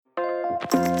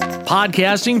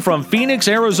Podcasting from Phoenix,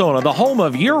 Arizona, the home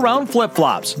of year-round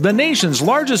flip-flops, the nation's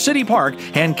largest city park,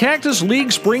 and Cactus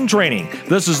League spring training.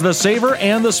 This is The Saver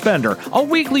and the Spender, a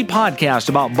weekly podcast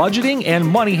about budgeting and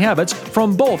money habits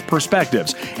from both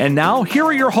perspectives. And now, here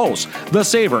are your hosts, The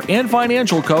Saver and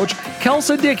financial coach,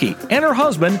 Kelsa Dickey, and her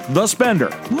husband, The Spender,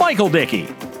 Michael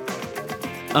Dickey.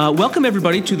 Welcome,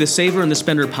 everybody, to the Saver and the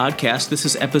Spender podcast. This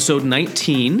is episode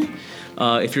 19,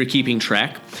 if you're keeping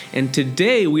track. And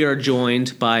today we are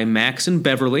joined by Max and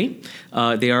Beverly.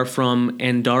 They are from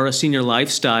Andara Senior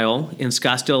Lifestyle in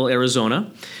Scottsdale,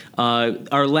 Arizona.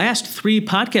 Our last 3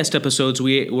 podcast episodes,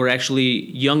 we were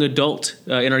actually young adult.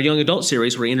 In our young adult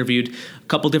series, we interviewed a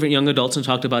couple different young adults and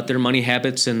talked about their money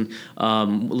habits and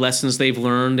lessons they've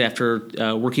learned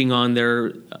after working on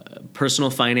their personal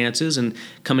finances and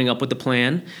coming up with a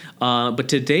plan. But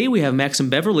today we have Max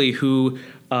and Beverly, who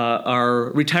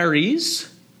are retirees,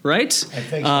 right? I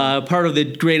think so. Part of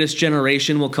the greatest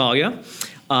generation, we'll call you.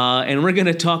 And we're going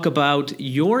to talk about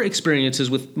your experiences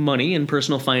with money and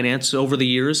personal finance over the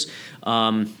years.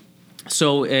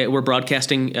 So we're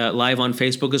broadcasting live on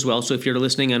Facebook as well. So if you're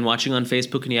listening and watching on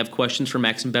Facebook and you have questions for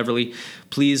Max and Beverly,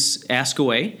 please ask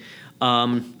away.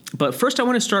 But first, I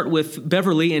want to start with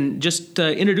Beverly and just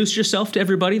introduce yourself to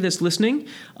everybody that's listening,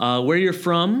 where you're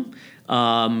from.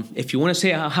 If you want to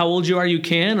say how old you are, you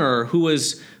can, or who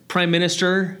was prime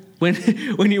minister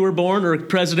when you were born, or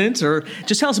president, or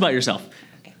just tell us about yourself.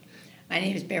 Okay. My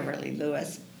name is Beverly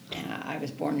Lewis. I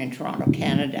was born in Toronto,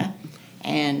 Canada,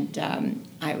 and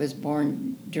I was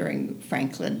born during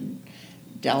Franklin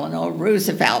Delano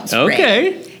Roosevelt's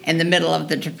reign in the middle of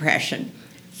the Depression.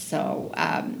 So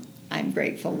I'm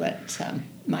grateful that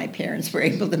my parents were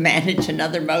able to manage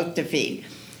another mouth to feed.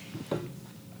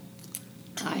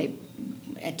 I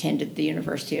attended the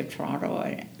University of Toronto.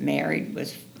 I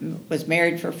was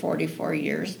married for 44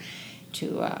 years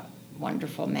to a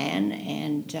wonderful man,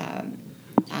 and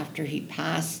after he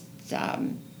passed,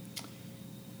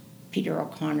 Peter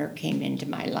O'Connor came into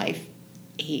my life.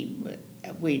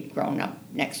 We'd grown up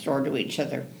next door to each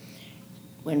other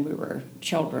when we were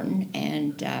children,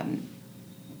 and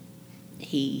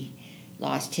he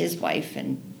lost his wife,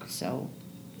 and so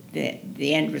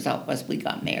the end result was we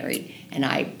got married, and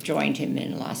I joined him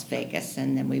in Las Vegas,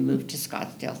 and then we moved to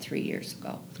Scottsdale 3 years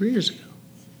ago. 3 years ago.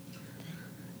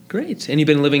 Great. And you've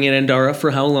been living in Andara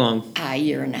for how long? A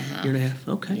year and a half. Year and a half.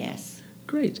 Okay. Yes.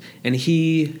 Great. And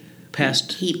he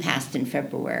passed? He passed in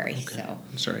February. Okay. So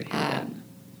I'm sorry.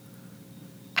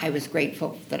 I was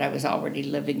grateful that I was already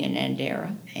living in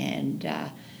Andara, and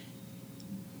the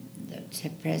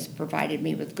TIP has provided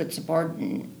me with good support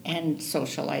and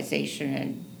socialization,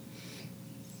 and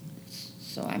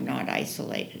so I'm not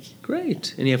isolated.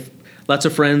 Great. And you have lots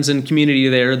of friends and community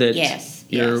there that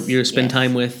you spend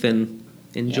time with and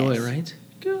enjoy, right?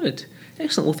 Good.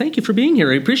 Excellent. Well, thank you for being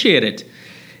here. I appreciate it.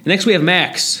 Next, we have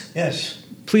Max. Yes.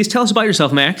 Please tell us about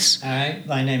yourself, Max. All right.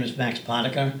 My name is Max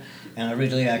Ponica, and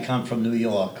originally I come from New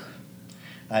York.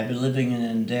 I've been living in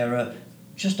Andara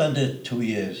just under 2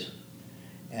 years,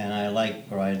 and I like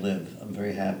where I live. I'm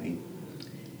very happy.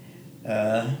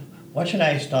 What should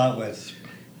I start with?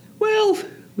 Well,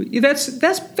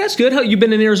 that's good. You've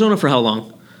been in Arizona for how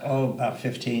long? Oh, about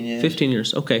 15 years. 15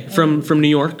 years, okay. From New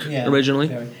York originally?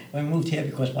 Yeah. I moved here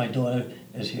because my daughter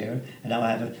is here, and now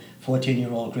I have a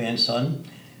 14-year-old grandson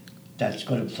that's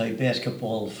going to play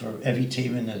basketball for every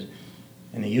team in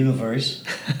the universe.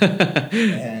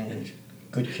 And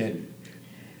good kid.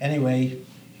 Anyway,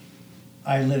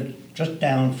 I lived just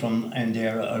down from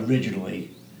Andara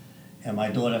originally, and my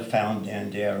daughter found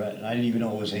Andara, and I didn't even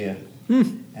know it was here.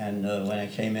 And when I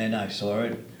came in, I saw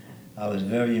it. I was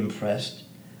very impressed.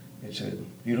 It's a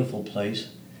beautiful place,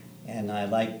 and I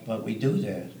like what we do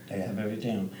there. They have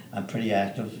everything. I'm pretty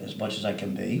active as much as I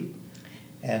can be,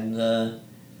 and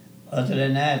other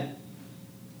than that,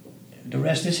 the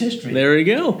rest is history. There you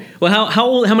go. Well, how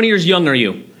old? How many years young are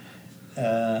you?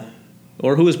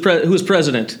 Or who was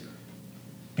president?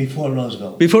 Before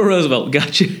Roosevelt. Before Roosevelt,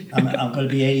 gotcha. I'm going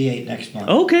to be 88 next month.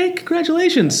 Okay,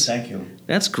 congratulations. Thank you.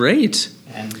 That's great.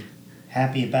 And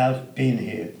happy about being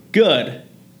here. Good.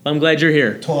 I'm glad you're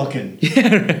here. Talking.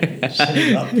 Yeah, right.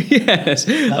 Sitting up. Yes,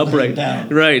 Not upright. down.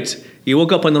 Right. You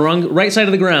woke up on the right side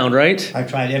of the ground, right? I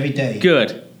try it every day.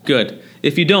 Good.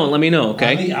 If you don't, let me know,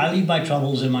 okay? I leave my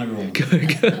troubles in my room.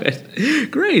 Good.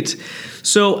 Great.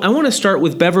 So I want to start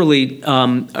with Beverly.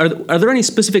 Are there any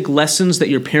specific lessons that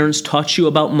your parents taught you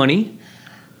about money?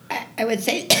 I would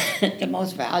say the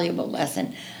most valuable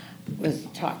lesson was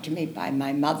taught to me by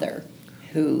my mother,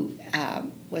 who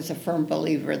was a firm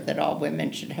believer that all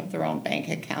women should have their own bank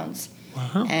accounts.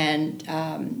 Wow.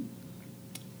 And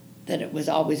that it was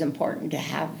always important to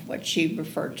have what she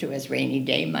referred to as rainy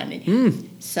day money.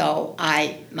 So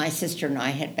my sister and I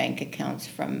had bank accounts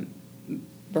from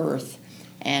birth,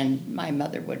 and my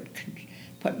mother would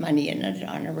put money in it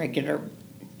on a regular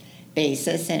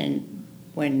basis. And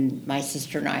when my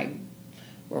sister and I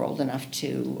were old enough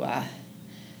to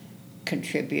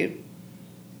contribute,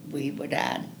 we would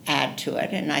add to it,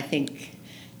 and I think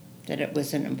that it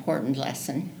was an important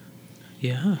lesson.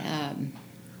 Yeah.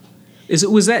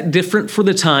 Was that different for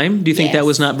the time? Do you think Yes. that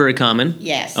was not very common?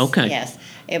 Yes. Okay. Yes.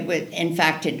 It was, in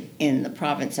fact, in the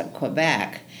province of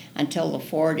Quebec, until the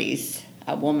 40s,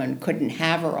 a woman couldn't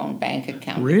have her own bank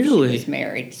account Really? if she was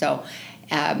married. So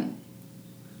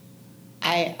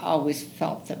I always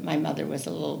felt that my mother was a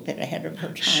little bit ahead of her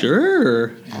time.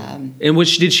 Sure. And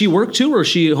did she work too, or was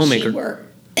she a homemaker? She worked.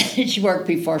 She worked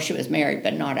before she was married,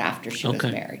 but not after she was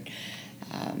Okay. married.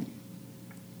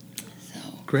 So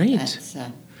Great. That's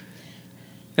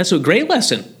That's a great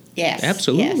lesson. yes,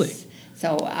 Absolutely. yes.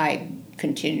 So I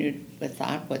continued with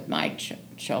that with my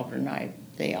children.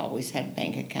 They always had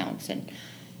bank accounts, and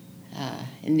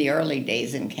in the early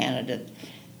days in Canada,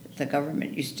 the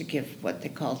government used to give what they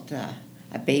called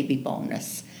a baby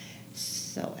bonus.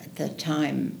 So at the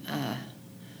time,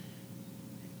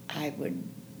 I would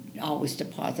always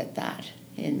deposit that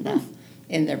in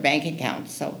their bank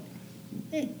accounts. So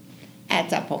it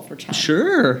adds up over time.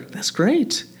 Sure. That's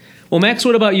great. Well, Max,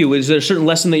 what about you? Is there a certain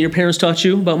lesson that your parents taught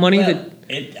you about money? Well,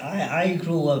 I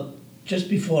grew up just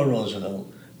before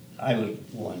Roosevelt. I was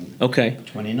born Okay.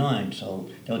 29, so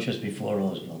that was just before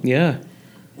Roosevelt. Yeah.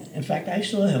 In fact, I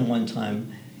saw him one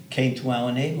time, came to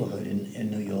our neighborhood in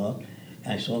New York,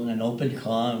 and I saw him in an open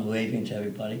car waving to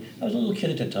everybody. I was a little kid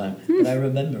at the time, but I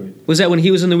remember it. Was that when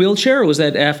he was in the wheelchair, or was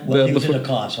that after? Well, he was before? in a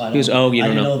car, so I He was- you don't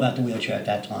didn't know. know about the wheelchair at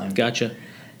that time. Gotcha.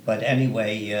 But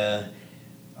anyway,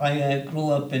 I grew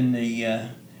up in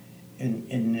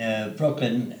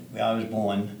Brooklyn, where I was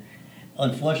born.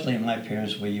 Unfortunately, my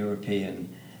parents were European,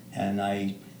 and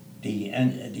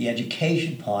the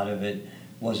education part of it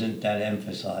wasn't that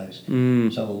emphasized.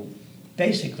 So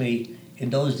basically, in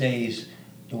those days,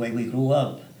 the way we grew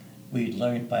up, we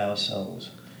learned by ourselves.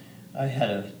 I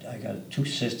got 2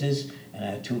 sisters and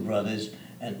I had 2 brothers,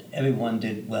 and everyone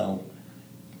did well,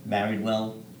 married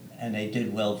well, and they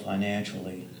did well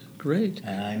financially. Great.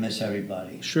 And I miss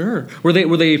everybody. Sure. Were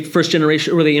they first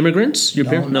generation? Were they immigrants? Your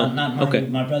parents? Not my, Okay.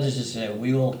 my brothers and sisters.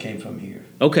 We all came from here.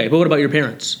 Okay. But what about your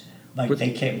parents? Like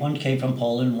one came from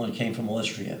Poland, one came from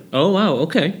Austria. Oh wow.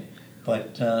 Okay.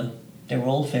 But they were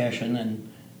old-fashioned, and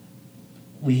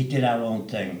we did our own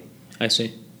thing. I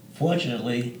see.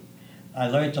 Fortunately, I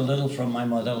learned a little from my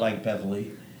mother, like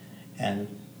Beverly, and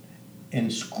in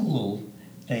school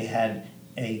they had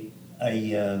a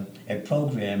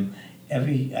program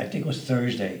I think it was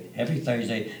Thursday. Every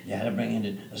Thursday you had to bring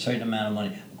in a certain amount of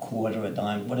money, a quarter, a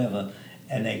dime, whatever,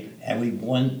 and we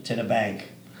went to the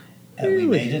bank, and Really?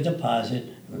 we made a deposit.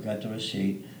 We got the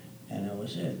receipt, and that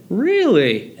was it.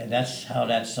 Really? And that's how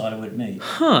that started with me.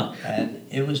 Huh. And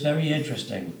it was very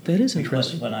interesting. That is Because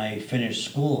interesting. when I finished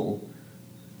school,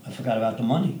 I forgot about the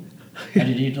money. How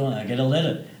did you do it? I get a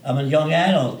letter. I'm a young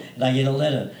adult, and I get a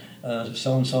letter.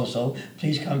 So,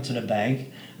 please come to the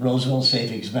bank, Roosevelt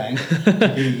Savings Bank,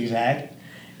 to be exact,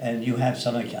 and you have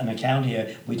an account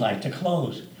here we'd like to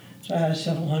close. So I had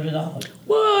several $100.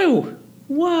 Whoa.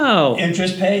 Wow.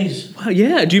 Interest pays. Wow.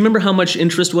 Yeah. Do you remember how much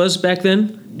interest was back then?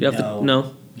 Do you have No.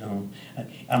 No. No.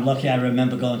 I'm lucky I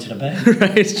remember going to the bank.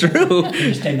 Right. It's true.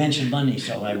 Because they mentioned money,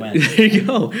 so I went. There you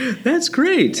go. That's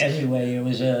great. Anyway, it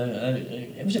was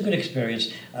a good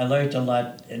experience. I learned a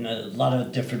lot in a lot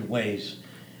of different ways,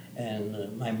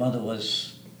 and my mother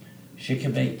she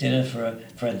could make dinner for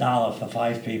 $1 for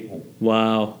 5 people.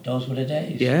 Wow. Those were the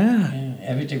days. Yeah.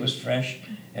 Everything was fresh.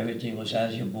 Everything was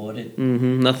as you bought it.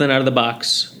 Nothing out of the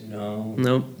box. No.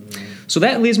 Nope. So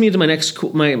that leads me to my next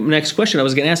question. I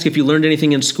was going to ask if you learned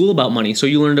anything in school about money. So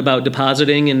you learned about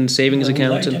depositing and savings We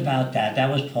accounts. learned about that. That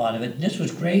was part of it. This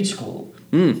was grade school.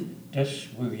 We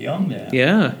were young there.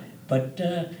 Yeah. But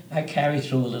I carried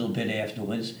through a little bit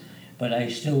afterwards, but I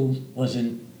still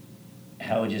wasn't,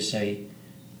 how would you say,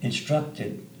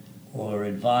 instructed or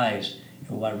advised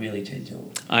in what really to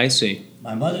do. I see.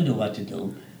 My mother knew what to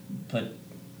do, but,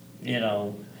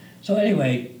 So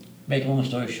anyway, make a long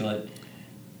story short,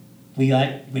 we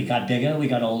got bigger, we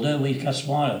got older, we got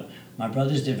smarter. My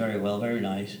brothers did very well, very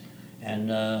nice, and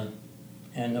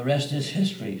the rest is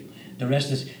history. The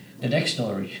rest is the next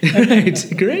story. Right.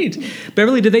 Great.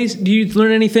 Beverly, do you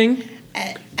learn anything?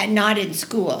 Not in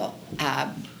school,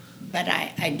 but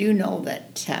I do know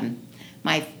that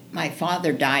my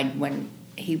father died when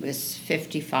he was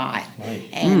 55, Right.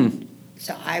 and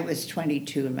So I was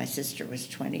 22 and my sister was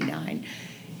 29.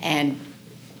 And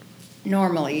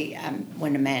normally,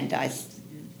 when a man dies,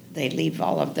 they leave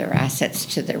all of their assets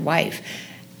to their wife.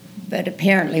 But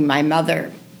apparently my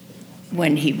mother,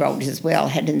 when he wrote his will,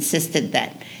 had insisted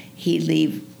that he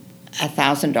leave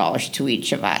 $1,000 to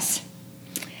each of us.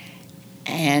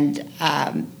 And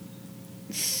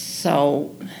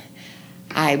so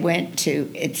I went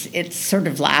to, it's sort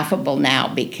of laughable now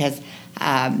because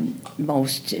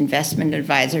most investment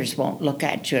advisors won't look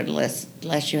at you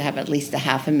unless you have at least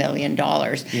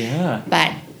 $500,000. Yeah.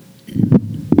 But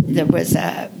there was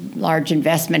a large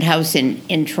investment house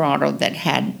in Toronto that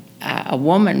had a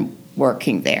woman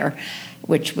working there,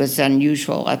 which was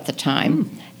unusual at the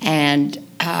time. And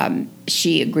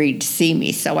she agreed to see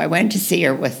me. So I went to see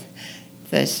her with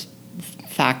this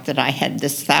fact that I had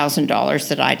this $1,000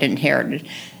 that I'd inherited.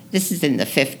 This is in the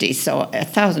 50s, so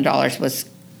 $1,000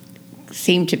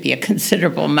 seemed to be a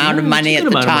considerable amount of money at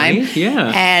the time.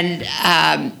 Yeah.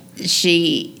 And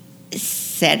she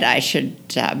said I should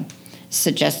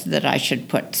suggested that I should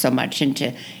put so much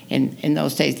into. In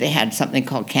those days, they had something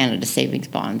called Canada Savings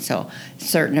Bonds, so a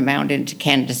certain amount into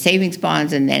Canada Savings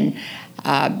Bonds, and then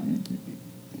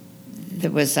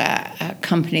there was a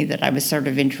company that I was sort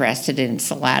of interested in,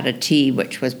 Salada Tea,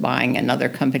 which was buying another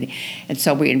company. And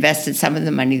so we invested some of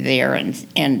the money there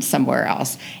and somewhere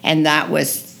else. And that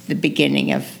was the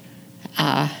beginning of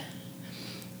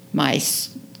my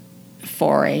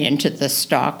foray into the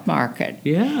stock market.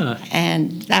 Yeah.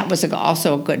 And that was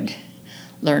also a good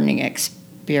learning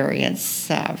experience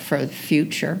for the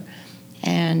future.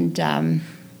 And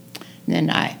then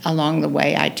along the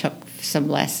way, I took some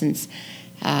lessons,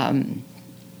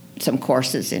 some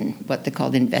courses in what they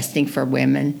called investing for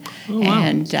women. Oh, wow.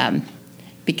 And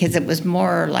because it was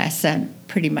more or less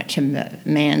pretty much a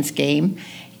man's game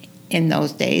in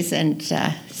those days. And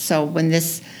so when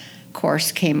this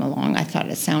course came along, I thought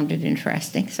it sounded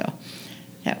interesting. So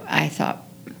I thought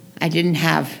I didn't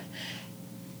have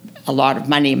a lot of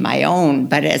money of my own,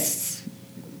 but as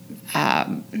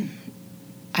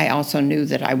I also knew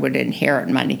that I would inherit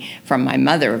money from my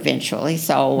mother eventually,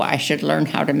 so I should learn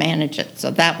how to manage it.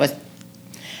 So that was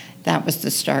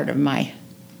the start of my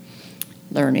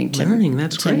learning to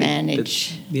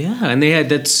manage. And they had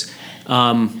that's.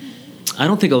 I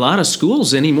don't think a lot of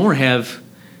schools anymore have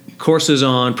courses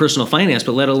on personal finance,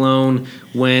 but let alone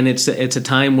when it's a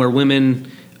time where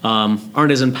women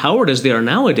aren't as empowered as they are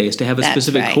nowadays to have a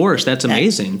specific course. That's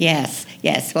amazing. Yes.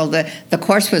 Well, the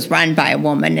course was run by a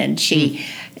woman, and she,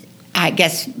 I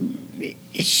guess,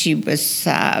 she was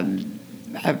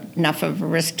enough of a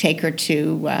risk taker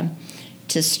to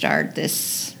start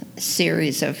this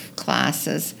series of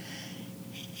classes.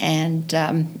 And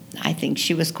I think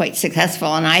she was quite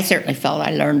successful, and I certainly felt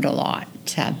I learned a lot.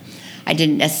 I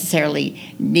didn't necessarily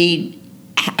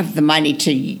have the money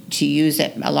to use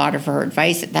it, a lot of her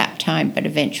advice at that time, but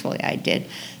eventually I did.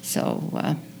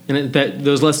 So. And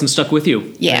those lessons stuck with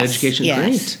you. Yes. Education,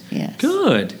 yes, great. Yes.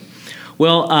 Good.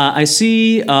 Well, I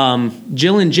see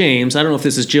Jill and James. I don't know if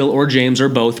this is Jill or James or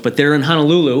both, but they're in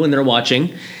Honolulu and they're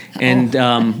watching. And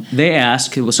they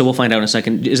ask, so we'll find out in a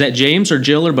second, is that James or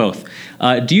Jill or both?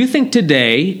 Do you think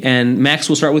today, and Max,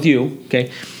 we'll start with you,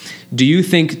 okay? Do you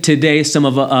think today some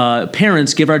of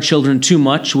parents give our children too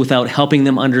much without helping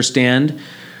them understand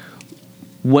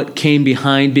what came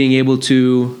behind being able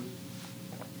to,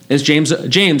 as James,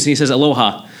 and he says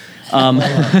aloha,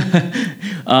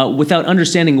 without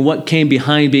understanding what came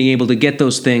behind being able to get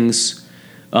those things,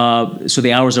 so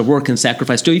the hours of work and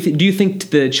sacrifice. Do you think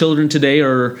the children today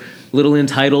are a little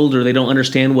entitled, or they don't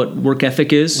understand what work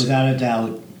ethic is? Without a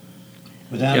doubt.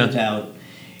 Without a doubt.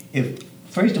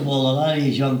 First of all, a lot of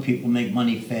these young people make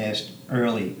money fast,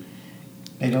 early.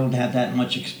 They don't have that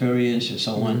much experience and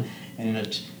so on, and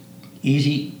it's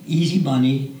easy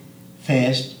money,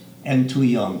 fast, and too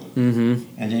young. And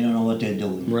they don't know what they're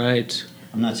doing. Right.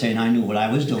 I'm not saying I knew what I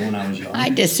was doing when I was young. I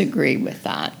disagree with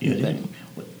that. You didn't?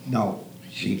 No.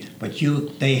 But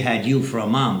they had you for a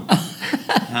mom.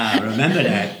 Remember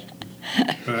that,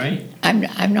 right?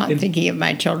 I'm not thinking of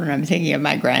my children. I'm thinking of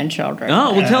my grandchildren.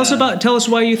 Oh, well, tell us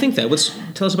why you think that.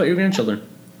 Tell us about your grandchildren.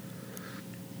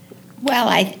 Well,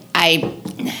 I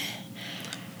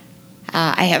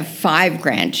have 5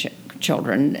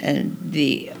 grandchildren, and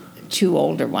the 2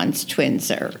 older ones,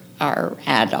 twins, are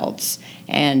adults,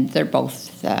 and they're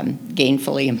both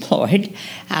gainfully employed.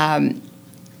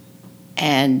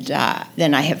 And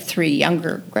then I have 3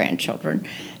 younger grandchildren.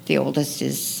 The oldest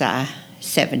is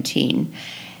 17,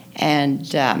 and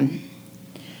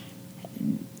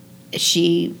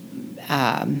she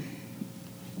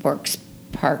works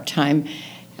part-time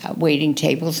waiting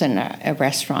tables in a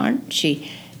restaurant.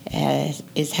 She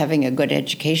is having a good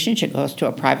education. She goes to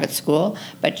a private school,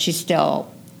 but she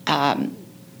still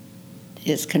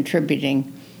is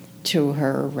contributing to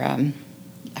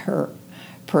her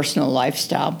personal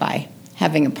lifestyle by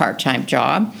having a part-time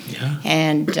job. Yeah.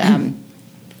 And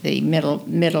the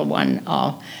middle one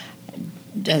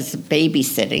does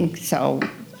babysitting. So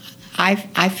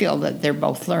I feel that they're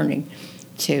both learning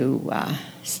to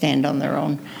stand on their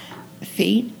own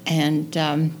feet and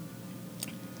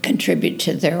contribute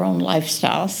to their own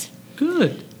lifestyles.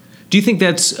 Good. Do you think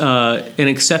that's an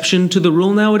exception to the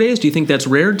rule nowadays? Do you think that's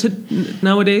rare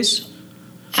nowadays?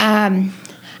 I'm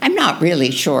not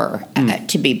really sure,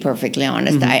 to be perfectly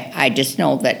honest. Mm-hmm. I just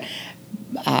know that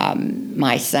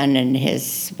my son and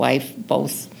his wife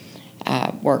both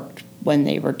worked when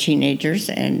they were teenagers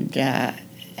and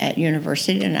at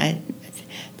university, and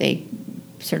they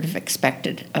sort of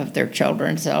expected of their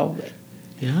children. So,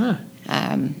 yeah.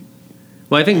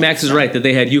 Well, I think Max is right that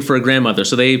they had you for a grandmother,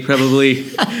 so they probably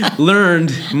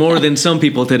learned more than some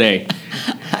people today.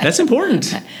 That's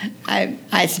important.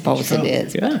 I suppose it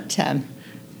is. Yeah.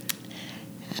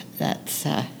 But that's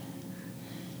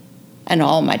and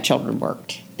all my children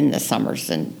worked in the summers,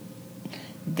 and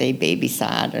they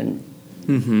babysat and.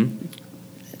 Mm-hmm.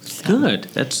 Good.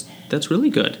 That's really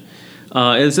good.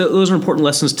 Those are important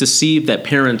lessons to see that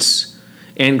parents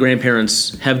and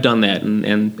grandparents have done that,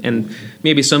 and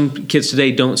maybe some kids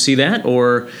today don't see that,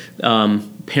 or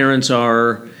parents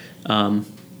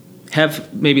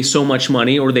have maybe so much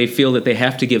money, or they feel that they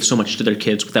have to give so much to their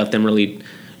kids without them really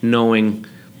knowing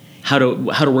how to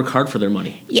work hard for their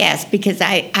money. Yes, because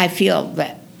I feel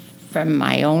that from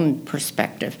my own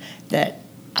perspective that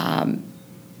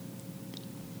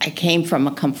I came from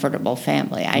a comfortable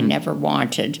family. I never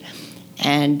wanted,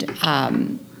 and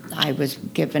I was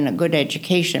given a good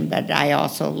education, but I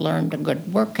also learned a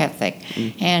good work ethic,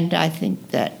 and I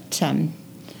think that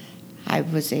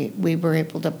we were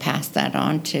able to pass that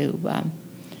on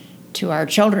to our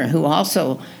children, who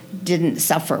also didn't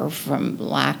suffer from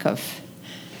lack of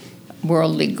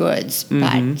worldly goods,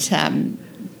 but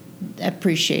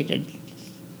appreciated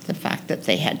the fact that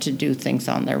they had to do things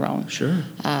on their own. Sure.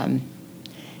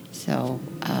 So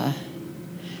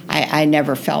I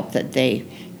never felt that they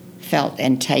felt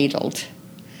entitled.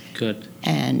 Good.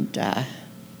 And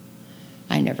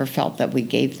I never felt that we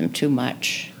gave them too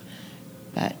much.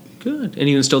 But good. And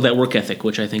you instilled that work ethic,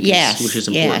 which I think is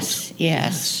important.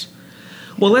 Yes.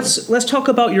 Well, let's talk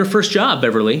about your first job,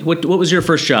 Beverly. What was your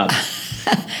first job?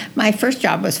 My first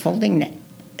job was folding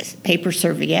paper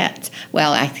serviettes.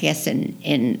 Well, I guess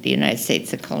in the United States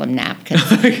they call them napkins.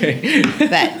 Okay.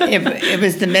 But it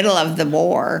was the middle of the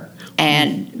war,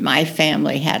 and my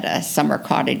family had a summer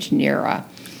cottage near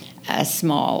a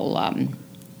small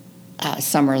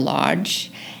summer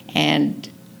lodge, and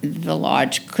the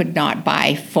lodge could not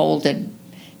buy folded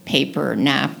paper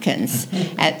napkins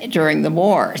during the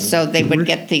war. So they would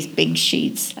get these big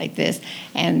sheets like this,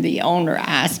 and the owner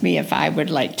asked me if I would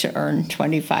like to earn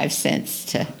 25 cents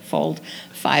to fold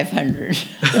 500.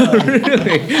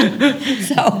 Really?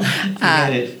 So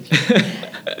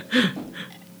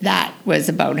that was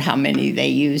about how many they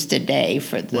used a day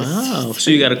for this. Wow.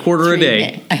 So you got a quarter a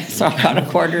day. So I got a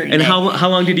quarter a day. And how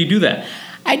long did you do that?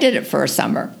 I did it for a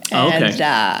summer. Oh, okay. And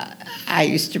I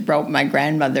used to rope my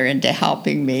grandmother into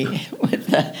helping me with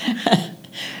the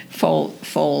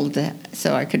fold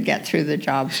so I could get through the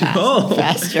job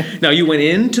faster. Now you went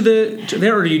into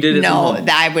there, or you did it? No, from home?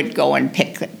 I would go and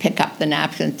pick up the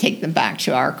napkins, take them back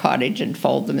to our cottage, and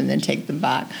fold them, and then take them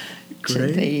back to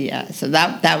the. So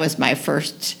that was my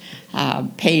first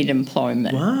paid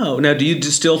employment. Wow. Now, do you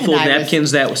still fold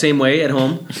napkins that same way at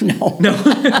home? No. No.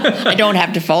 I don't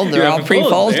have to fold. They're all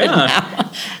pre-folded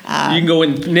now. You can go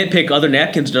and nitpick other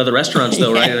napkins at other restaurants,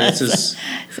 though, right? Yes. And this is...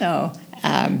 So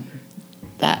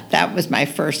that was my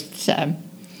first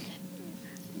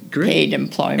Great. paid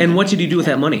employment. And what did you do with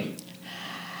that money?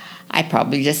 I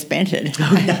probably just spent it.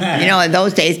 In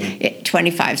those days,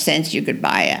 25 cents you could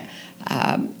buy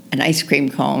an ice cream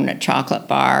cone, a chocolate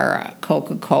bar, a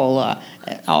Coca-Cola.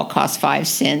 It all cost 5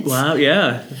 cents. Wow,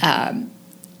 yeah.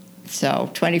 So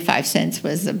 25 cents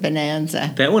was a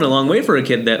bonanza. That went a long way for a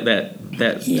kid.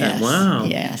 Yes, wow.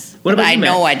 Yes. What about I you, Matt?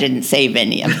 know I didn't save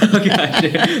any of it.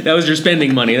 Okay. That was your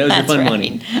spending money. That was your That's fun right.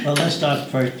 money. Well, let's start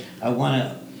first. I want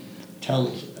to tell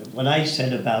what I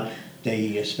said about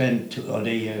they spend too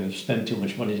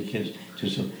much money to kids.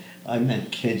 I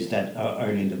meant kids that are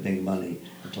earning the big money.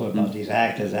 I'm talking about these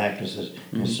actors, actresses,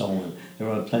 and so on. There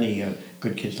are plenty of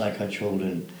good kids like our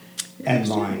children and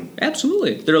mine.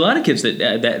 Absolutely. There are a lot of kids that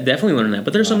definitely learn that,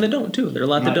 but there's some that don't, too. There are a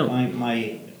lot that don't.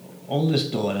 My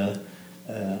oldest daughter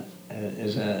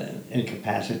is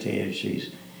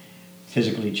incapacitated.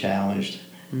 physically challenged.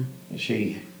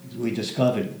 We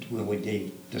discovered when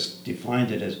they just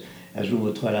defined it as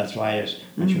rheumatoid arthritis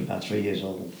when she was about 3 years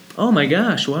old. Oh my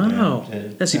gosh! Wow,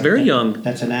 that's very young.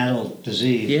 That's an adult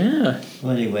disease. Yeah.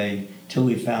 Well, anyway, till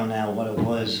we found out what it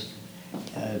was,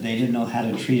 they didn't know how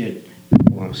to treat it.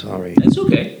 Oh, I'm sorry. That's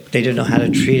okay. They didn't know how to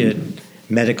treat it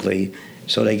medically,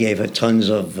 so they gave her tons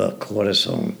of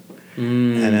cortisone,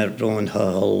 and that ruined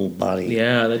her whole body.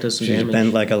 Yeah, that does some She's damage.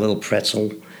 bent like a little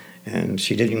pretzel, and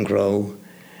she didn't grow.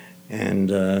 And,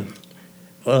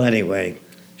 well, anyway,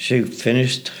 she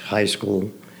finished high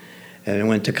school and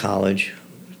went to college,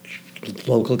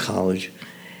 local college,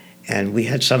 and we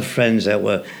had some friends that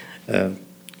were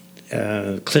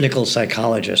clinical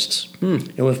psychologists.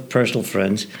 They were personal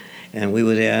friends, and we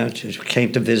were there. She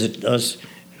came to visit us,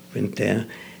 went there,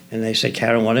 and they said,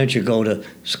 Karen, why don't you go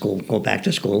back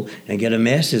to school and get a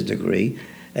master's degree,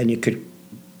 and you could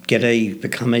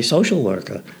become a social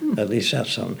worker, at least have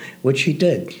some, which she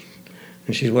did.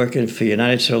 And she's working for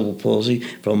United Cerebral Palsy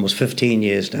for almost 15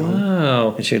 years now.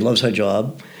 Wow. And she loves her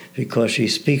job because she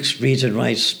speaks, reads, and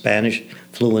writes Spanish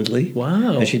fluently.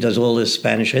 Wow. And she does all this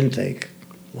Spanish intake.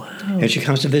 Wow. And she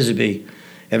comes to visit me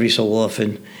every so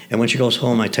often. And when she goes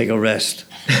home, I take a rest.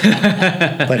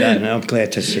 But I'm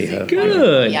glad to see her.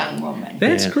 Good. Young woman.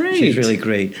 That's great. She's really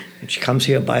great. And she comes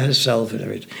here by herself and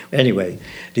everything. Anyway,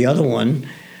 the other one,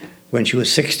 when she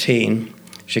was 16,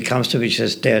 she comes to me, she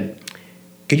says, Dad,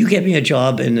 could you get me a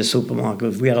job in the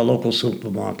supermarket? We had a local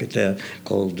supermarket there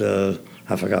called,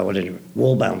 I forgot what it was,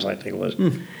 Wallbounds, I think it was.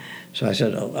 So I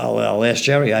said, I'll ask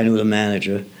Jerry. I knew the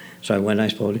manager. So I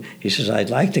spoke to him. He says, I'd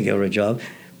like to give her a job,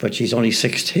 but she's only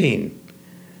 16.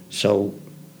 So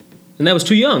And that was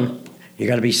too young. you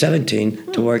got to be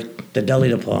 17 to work the deli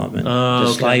department, the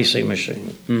okay. slicing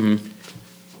machine.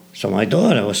 So my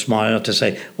daughter was smart enough to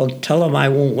say, well, tell him I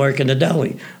won't work in the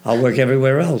deli. I'll work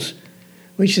everywhere else.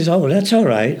 She says, oh, that's all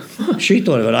right. She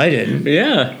thought of it. I didn't.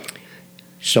 Yeah.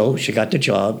 So she got the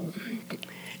job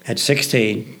at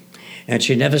 16, and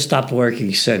she never stopped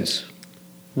working since.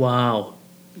 Wow.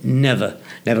 Never.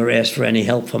 Never asked for any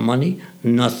help for money,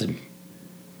 nothing.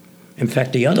 In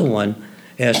fact, the other one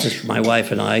asked us, my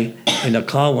wife and I, in the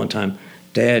car one time,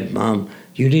 Dad, Mom,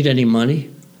 do you need any money?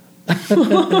 But I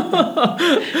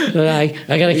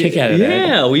got a kick out of that.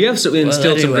 Yeah, we have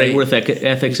instilled some great anyway, work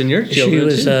ethics in your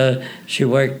children. She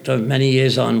worked many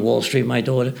years on Wall Street, my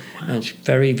daughter, and she's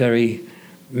very, very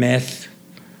math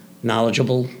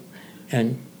knowledgeable,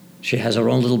 and she has her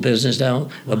own little business now,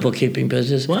 a bookkeeping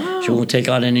business. Wow. She won't take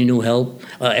on any new help,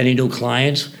 any new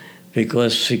clients,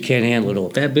 because she can't handle it all.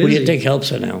 That Who do busy. you think helps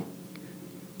her now?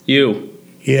 You.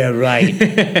 Yeah, right.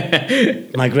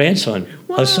 My grandson,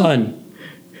 her son.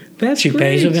 That's She great.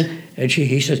 pays him, and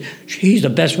he says, he's the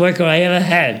best worker I ever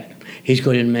had. He's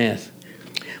good in math.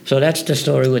 So that's the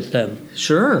story with them.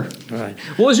 Sure. All right.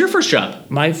 What was your first job?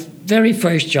 My very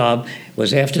first job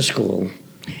was after school,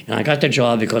 and I got the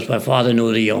job because my father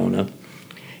knew the owner.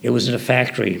 It was in a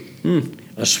factory,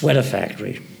 a sweater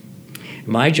factory.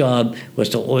 My job was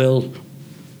to oil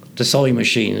the sewing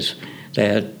machines. They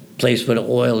had a place for the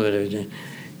oil and everything.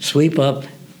 Sweep up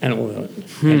and oil it.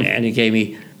 And he gave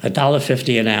me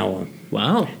 $1.50 an hour.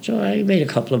 Wow. So I made a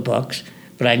couple of bucks,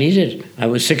 but I needed it. I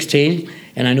was 16,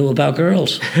 and I knew about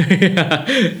girls.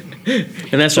 And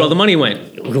that's where all the money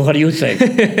went. What do you think?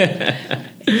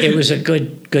 It was a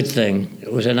good thing.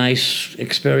 It was a nice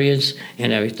experience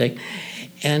and everything.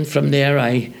 And from there,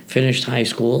 I finished high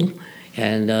school,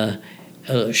 and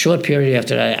a short period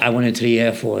after that, I went into the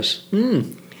Air Force.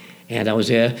 And I was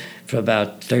there for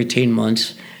about 13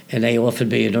 months, and they offered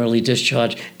me an early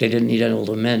discharge. They didn't need any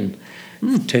older men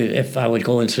if I would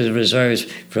go into the reserves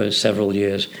for several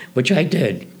years, which I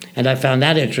did. And I found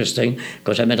that interesting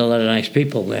because I met a lot of nice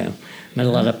people there. Met a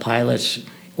lot of pilots.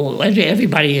 Well,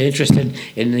 everybody interested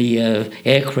in the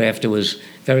aircraft. It was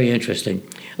very interesting.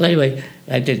 Well, anyway,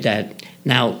 I did that.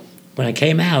 Now, when I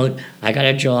came out, I got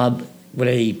a job with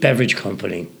a beverage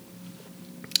company.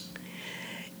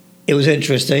 It was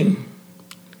interesting,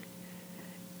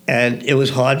 and it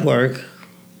was hard work,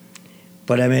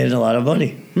 but I made a lot of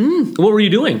money. What were you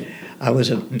doing? I was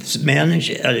a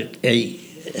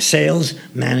sales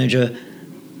manager.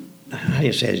 How do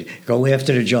you say it? Go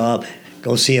after the job,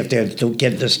 go see if they're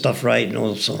getting the stuff right, and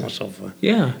all so on and so forth.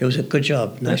 Yeah. It was a good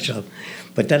job, nice job.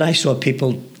 But then I saw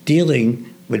people dealing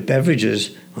with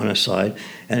beverages on the side,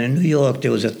 and in New York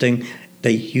there was a thing,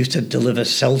 they used to deliver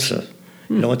seltzer.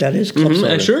 You know what that is? Club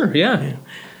soda. Sure, yeah.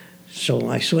 So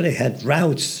I saw they had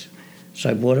routes. So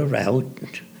I bought a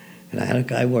route, and I had a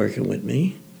guy working with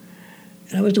me,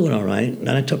 and I was doing all right. And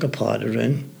then I took a partner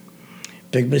in.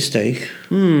 Big mistake.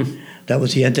 That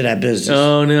was the end of that business.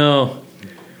 Oh, no.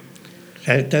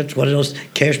 That's one of those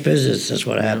cash business. That's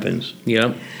what happens.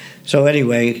 Yep. So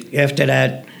anyway, after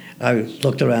that, I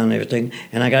looked around and everything,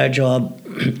 and I got a job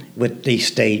with the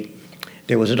state.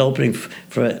 There was an opening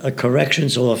for a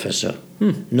corrections officer.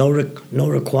 No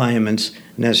requirements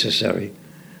necessary.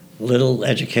 Little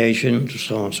education,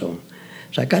 so on and so on.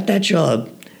 So I got that job.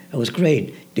 It was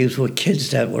great. These were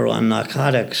kids that were on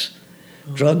narcotics,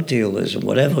 drug dealers, and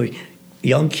whatever,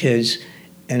 young kids,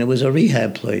 and it was a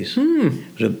rehab place.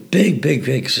 It was a big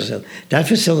facility. That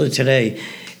facility today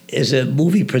is a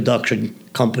movie production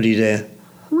company there.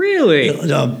 Really?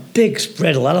 A big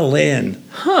spread, a lot of land.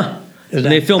 Huh. And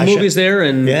they film movies there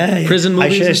and prison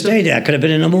movies? I should have stayed there. I could have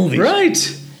been in the movies. Right.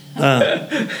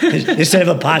 Instead of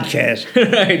a podcast.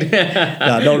 Right.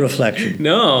 No reflection.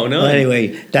 No. Well,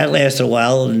 anyway, that lasted a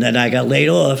while, and then I got laid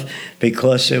off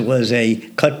because it was a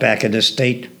cutback in the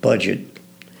state budget.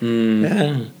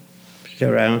 Yeah.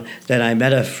 Around. Then I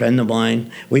met a friend of mine.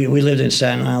 We lived in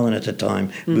Staten Island at the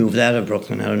time. We moved out of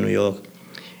Brooklyn, out of New York.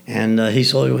 And he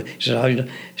said, how you doing?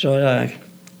 So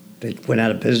they went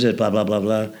out of business, blah, blah, blah,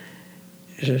 blah.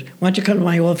 He said, why don't you come to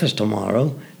my office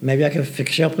tomorrow? Maybe I can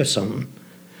fix you up with something.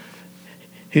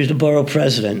 He was the borough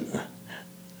president.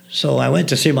 So I went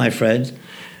to see my friend,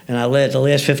 and I led the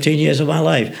last 15 years of my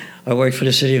life. I worked for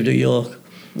the city of New York.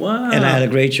 Wow. And I had a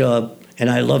great job, and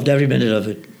I loved every minute of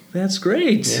it. That's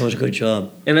great. Yeah, it was a good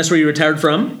job. And that's where you retired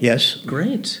from? Yes.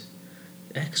 Great.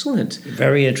 Excellent.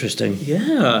 Very interesting.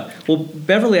 Yeah. Well,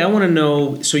 Beverly, I want to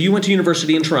know, so you went to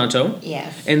university in Toronto.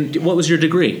 Yes. And what was your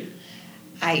degree?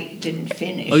 I didn't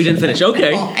finish. Oh, you didn't finish.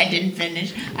 Okay. No, I didn't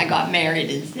finish. I got married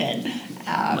instead.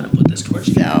 I'm going to put this towards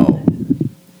you. So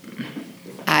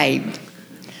I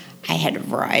had a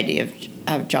variety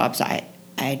of jobs. I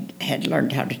had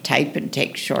learned how to type and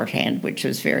take shorthand, which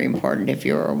was very important if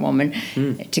you were a woman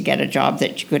to get a job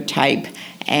that you could type.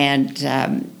 And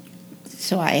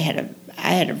so I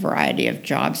had a variety of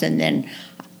jobs, and then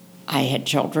I had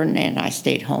children, and I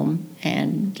stayed home,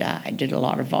 and I did a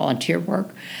lot of volunteer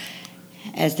work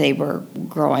as they were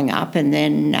growing up. And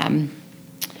then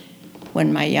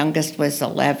when my youngest was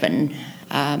 11,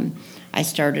 I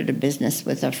started a business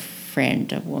with a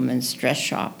friend, a woman's dress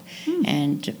shop,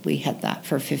 and we had that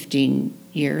for 15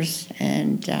 years,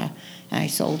 and I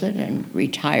sold it and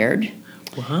retired.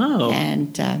 Wow.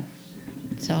 And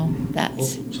so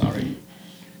that's... Sorry.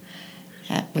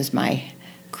 That was my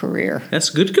career. That's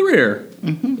a good career.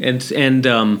 Mm-hmm. And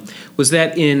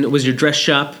was your dress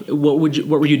shop? What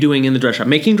were you doing in the dress shop?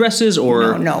 Making dresses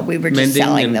or No, we were just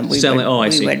selling them. We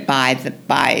would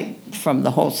buy from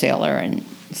the wholesaler and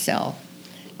sell.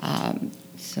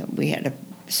 So we had a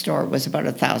store. It was about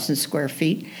 1,000 square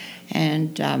feet,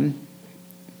 and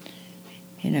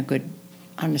in a good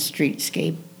on a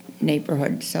streetscape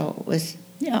neighborhood. So it was.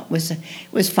 Yeah, it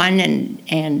was fun,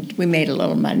 and we made a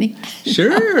little money.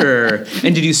 Sure.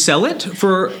 And did you sell it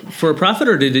for a profit,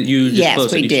 or did you just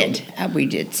close it? Yes, we did. We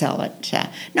did sell it,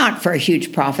 not for a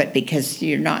huge profit because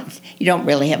you don't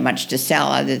really have much to sell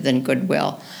other than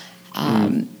goodwill.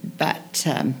 But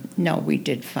no, we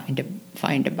did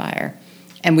find a buyer,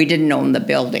 and we didn't own the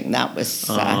building. That was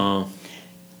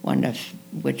one of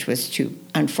which was too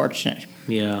unfortunate.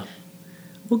 Yeah.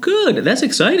 Well, good. That's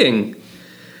exciting.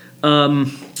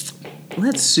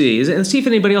 Let's see. Let's see if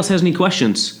anybody else has any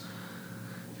questions.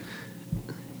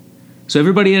 So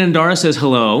everybody at Andara says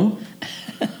hello.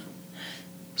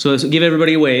 So let's give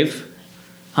everybody a wave.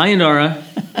 Hi, Andara.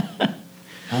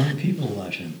 How many people are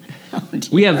watching?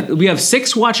 We have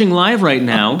 6 watching live right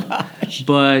now. Oh, gosh.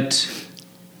 But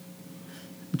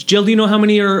Jill, do you know how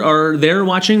many are there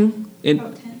watching?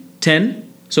 About 10?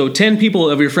 So 10 people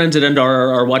of your friends at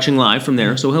Andara are watching live from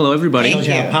there. So hello, everybody. Shows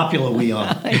you how popular we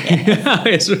are. Yeah,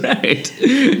 that's right.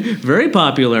 Very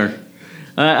popular.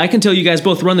 I can tell you guys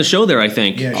both run the show there, I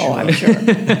think. Yeah, sure. Oh, I'm sure.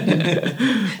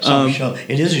 Show.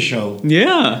 It is a show.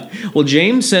 Yeah. Well,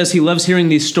 James says he loves hearing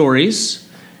these stories.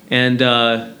 And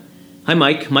hi,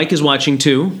 Mike. Mike is watching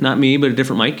too. Not me, but a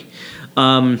different Mike.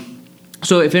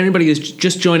 So if anybody is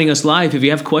just joining us live, if you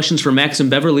have questions for Max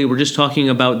and Beverly, we're just talking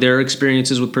about their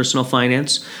experiences with personal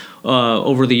finance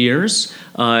over the years,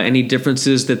 any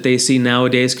differences that they see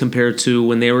nowadays compared to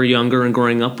when they were younger and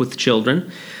growing up with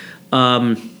children.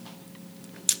 But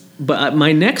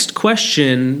my next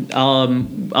question,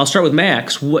 I'll start with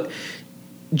Max.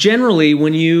 Generally,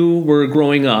 when you were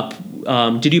growing up,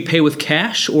 did you pay with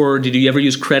cash or did you ever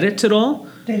use credit at all?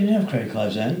 They didn't have credit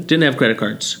cards then. Didn't have credit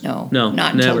cards. No, not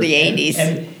not never. until the 80s.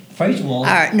 And first of all,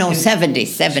 No,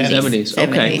 70s. 70s,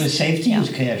 okay. it was safe to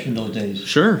use cash in those days.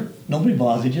 Sure. Nobody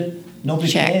bothered you.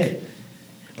 Nobody Check. cared.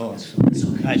 Oh, it's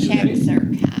okay. Checks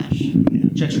or cash.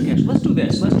 Checks or cash. Let's do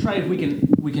this. Let's try if we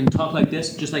can talk like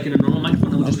this, just like in a normal microphone.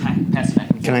 we'll just pass it back and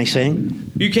forth. Can I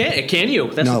sing? You can. Can you?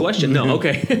 That's the No. question. No.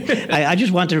 Okay. I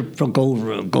just wanted to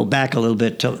go back a little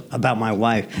bit about my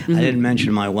wife. I didn't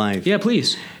mention my wife. Yeah,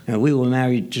 please. We were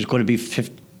married, just going to be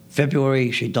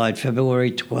February, she died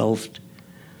February 12th,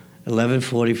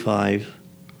 11:45,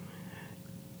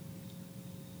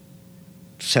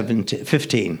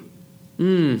 15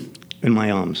 in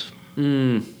my arms.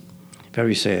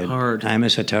 Very sad. Hard. I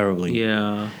miss her terribly.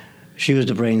 Yeah. She was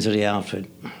the brains of the outfit.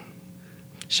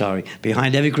 Sorry.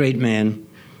 Behind every great man,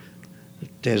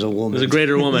 there's a woman. There's a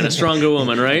greater woman, a stronger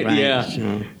woman, right? Right. Yeah.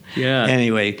 So, Yeah.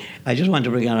 Anyway, I just wanted to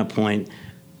bring out a point.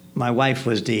 My wife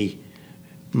was the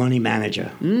money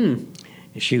manager.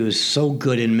 She was so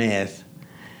good in math,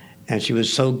 and she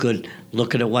was so good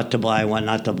looking at what to buy, what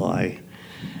not to buy.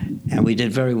 And we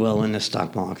did very well in the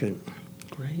stock market.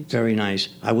 Great. Very nice.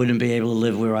 I wouldn't be able to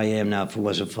live where I am now if it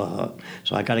wasn't for her.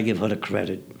 So I got to give her the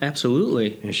credit.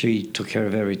 Absolutely. And she took care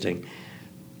of everything.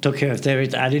 Took care of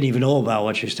everything. I didn't even know about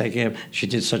what she was taking care of. She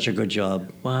did such a good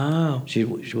job. Wow. She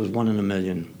was one in a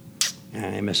million. And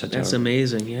I miss her That's terribly.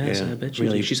 amazing. Yes, Yeah, I bet you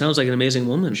really. do. She sounds like an amazing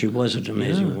woman. She was an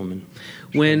amazing Yeah. woman.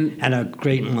 When And a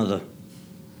great mother.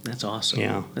 That's awesome.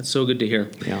 Yeah. That's so good to hear.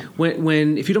 Yeah.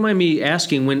 When if you don't mind me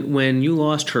asking, when you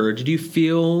lost her, did you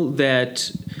feel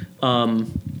that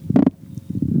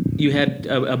you had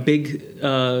a big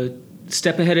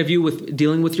step ahead of you with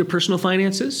dealing with your personal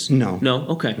finances? No. No?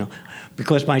 Okay. No.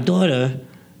 Because my daughter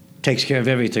takes care of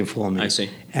everything for me. I see.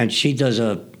 And she does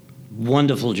a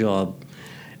wonderful job.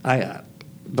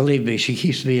 Believe me, she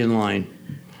keeps me in line.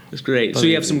 That's great. So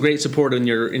you have some great support in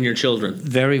your children.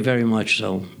 Very, very much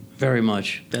so. Very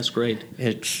much. That's great.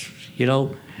 It's,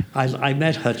 I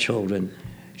met her children.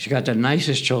 She got the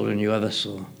nicest children you ever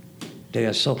saw. They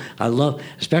are so, I love,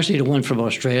 especially the one from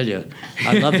Australia.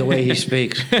 I love the way he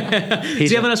speaks. Does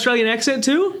he have an Australian accent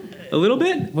too? A little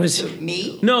bit? What is it?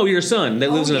 Me? No, your son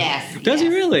that lives in. Yes. Does he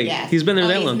really? Yes. He's been there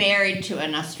that He's long. married to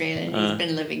an Australian. He's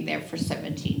been living there for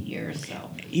 17 years. So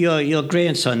Your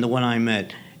grandson, the one I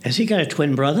met, has he got a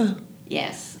twin brother?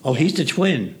 yes. Oh, yes, he's the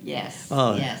twin. Yes.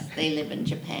 Oh. Yes. They live in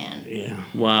Japan. Yeah.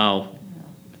 Wow.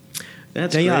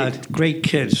 That's They great. are great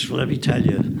kids, let me tell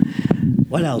you.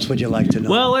 What else would you like to know?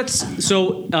 Well,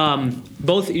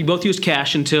 both used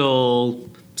cash until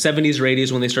 70s or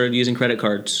 80s when they started using credit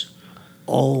cards.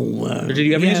 Or Did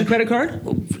you ever use a credit card?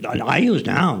 I use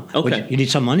now. Okay. You need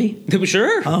some money?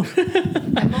 Sure. Oh,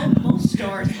 Most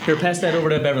stores. Here, pass that over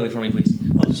to Beverly for me, please.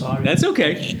 oh sorry. That's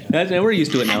okay. We're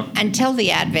used to it now. Until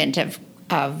the advent of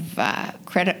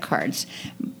credit cards,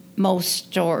 most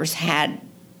stores had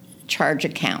charge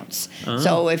accounts.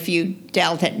 So if you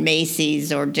dealt at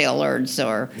Macy's or Dillard's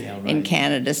or Yeah, right. in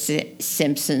Canada,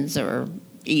 Simpsons or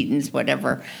Eaton's,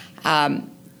 whatever,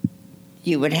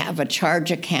 you would have a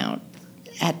charge account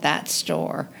at that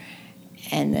store,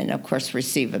 and then of course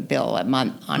receive a bill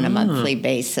on a monthly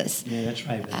basis. Yeah, that's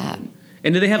right.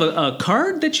 And do they have a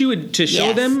card that you would to show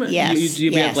Yes, them? Yes,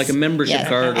 You have like a membership yes.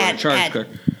 card or a charge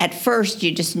card. At first,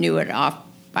 you just knew it off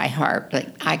by heart. Like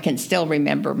I can still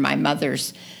remember my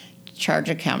mother's charge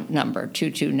account number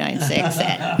 2296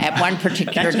 at one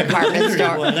particular department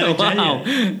store. Wow.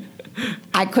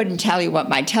 I couldn't tell you what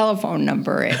my telephone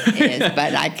number is,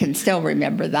 but I can still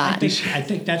remember that. I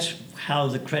think that's how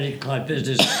the credit card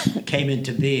business came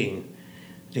into being.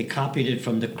 They copied it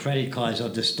from the credit cards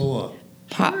of the store.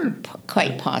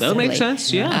 Quite possibly. That makes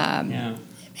sense. Yeah. Yeah.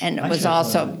 And it I was should have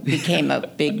also thought. became a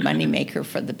big moneymaker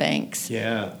for the banks.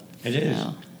 Yeah, it is.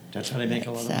 No. That's how they make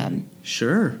a lot of It's, money.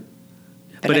 Sure.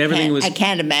 But everything was. I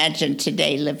can't imagine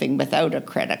today living without a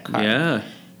credit card. Yeah.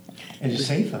 And it's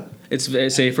safer. It's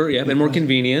safer. Yeah, and more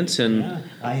convenient and. Yeah.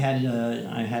 I had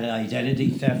identity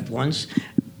theft once.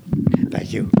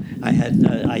 Thank you. I had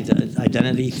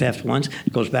identity theft once.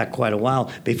 It goes back quite a while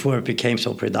before it became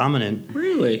so predominant.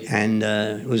 Really? And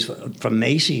it was from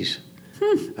Macy's.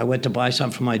 I went to buy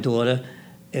something for my daughter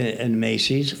in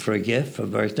Macy's for a gift for a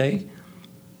birthday,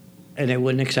 and they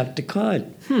wouldn't accept the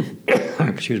card.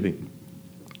 Excuse me.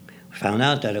 Found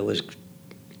out that it was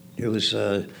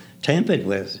tampered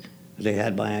with. They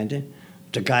had behind it.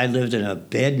 The guy lived in a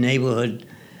bad neighborhood.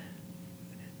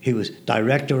 He was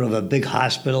director of a big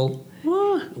hospital.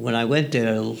 What? When I went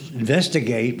there to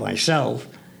investigate myself,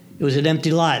 it was an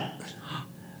empty lot.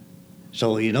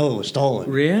 So it was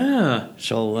stolen. Yeah.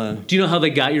 So Do you know how they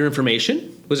got your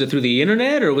information? Was it through the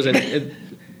internet or was it?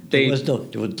 They. there was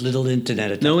little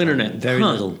internet at that No time. internet. Very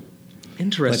Huh. little.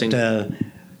 Interesting. But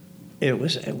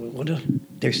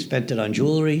they spent it on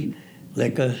jewelry,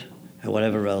 liquor, and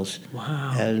whatever else.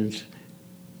 Wow. And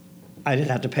I didn't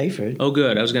have to pay for it. Oh,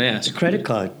 good. I was going to It's a ask. credit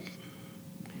card.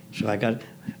 So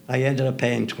I ended up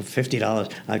paying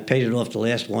 $50. I paid it off the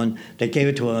last one. They gave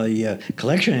it to a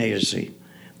collection agency.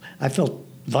 I felt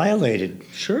violated.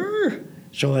 Sure.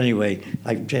 So anyway,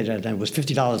 I paid that. There was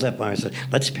 $50 left. I said,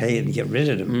 let's pay it and get rid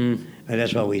of them. And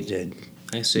that's what we did.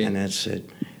 I see. And that's it.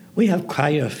 We have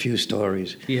quite a few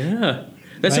stories. Yeah.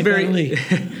 That's Right, a very. Beverly?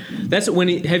 That's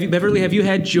when Beverly. Have you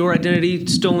had your identity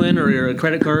stolen or your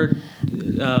credit card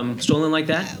stolen like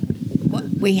that?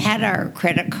 We had our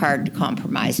credit card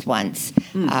compromised once,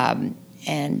 and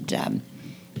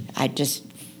I just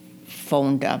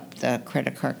phoned up the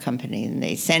credit card company, and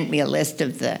they sent me a list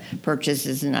of the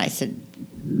purchases, and I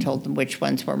told them which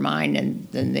ones were mine, and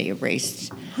then they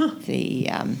erased the.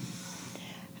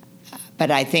 But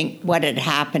I think what had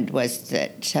happened was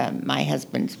that my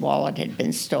husband's wallet had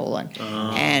been stolen,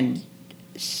 and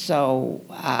so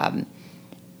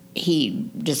he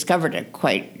discovered it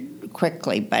quite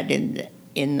quickly. But in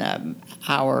the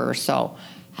hour or so,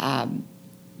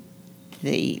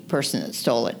 the person that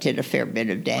stole it did a fair bit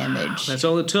of damage. Wow, that's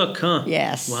all it took, huh?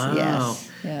 Yes. Wow.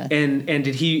 Yes. Yeah. And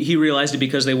did he realized it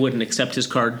because they wouldn't accept his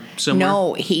card somewhere?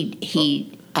 No,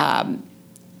 he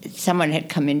someone had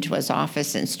come into his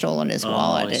office and stolen his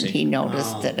wallet, I and see. he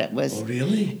noticed that it was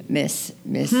really?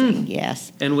 missing.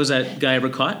 Yes. And was that guy ever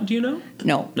caught? Do you know?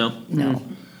 No. No.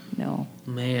 No.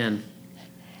 Man.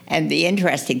 And the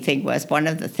interesting thing was one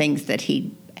of the things that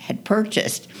he had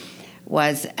purchased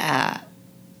was a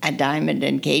diamond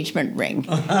engagement ring.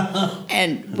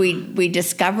 And we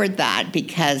discovered that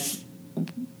because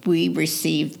we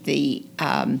received the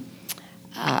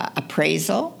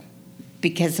appraisal,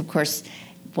 because, of course,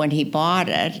 when he bought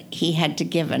it, he had to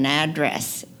give an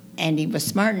address, and he was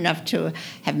smart enough to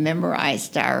have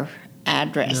memorized our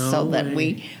address that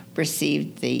we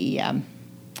received the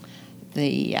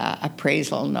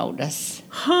appraisal notice.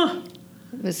 Huh.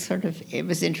 It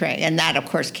was interesting, and that, of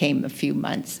course, came a few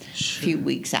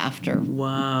weeks after.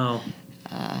 Wow.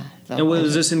 And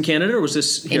was this in Canada or was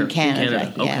this here? In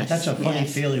Canada, Okay. yes. That's a funny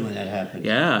Yes. feeling when that happens.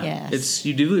 Yeah. Yes.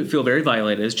 You do feel very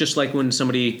violated. It's just like when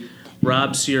somebody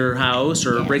robs your house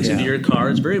or breaks into your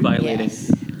car. It's very violating. Yes.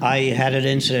 I had an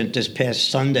incident this past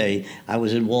Sunday. I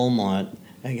was in Walmart.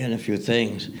 I got a few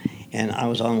things, and I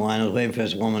was online. I was waiting for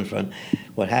this woman.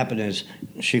 What happened is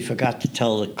she forgot to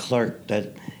tell the clerk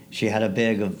that she had a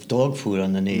bag of dog food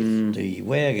underneath the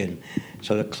wagon.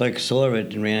 So the clerk saw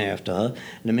it and ran after her.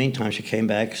 In the meantime, she came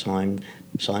back, signed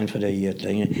for the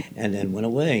thing, and then went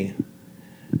away.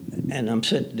 And I'm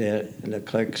sitting there, and the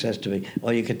clerk says to me,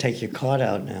 "Oh, you can take your card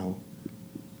out now."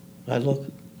 I look.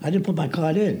 I didn't put my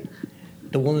card in.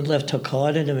 The woman left her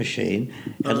card in the machine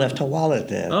and left her wallet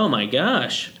there. Oh, my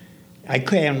gosh. I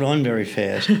can't run very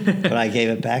fast, but I gave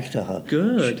it back to her.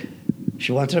 Good.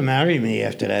 She wanted to marry me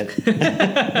after that.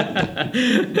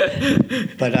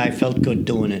 But I felt good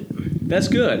doing it. That's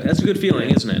good. That's a good feeling,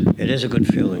 isn't it? It is a good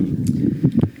feeling.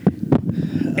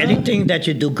 Anything that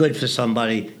you do good for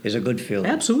somebody is a good feeling.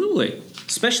 Absolutely.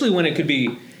 Especially when it could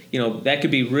be, that could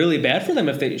be really bad for them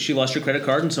if she lost her credit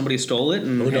card and somebody stole it.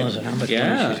 And Who knows how much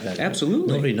money she's got?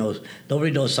 Absolutely. Nobody knows.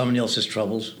 Nobody knows somebody else's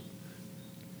troubles.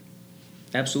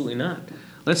 Absolutely not.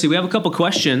 Let's see. We have a couple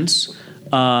questions.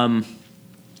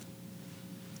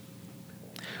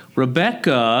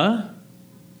 Rebecca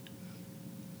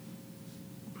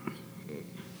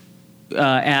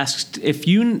asked if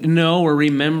you know or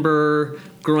remember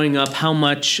growing up how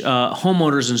much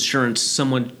homeowners insurance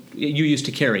you used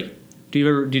to carry.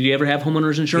 Did you ever have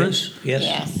homeowners insurance? Yes.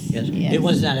 Yes. It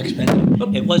wasn't that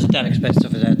expensive. It wasn't that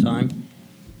expensive at that time.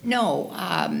 No,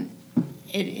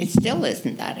 it still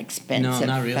isn't that expensive. No,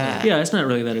 not really. Yeah, it's not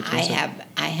really that expensive.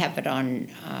 I have it on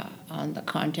the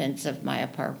contents of my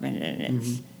apartment, and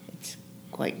it's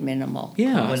quite minimal.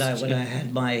 Yeah. When I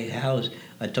had my house,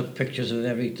 I took pictures of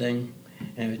everything.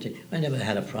 I never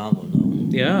had a problem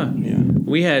though. Yeah.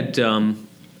 We had.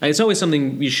 It's always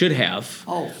something you should have.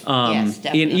 Oh, yes,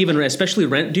 definitely. And even especially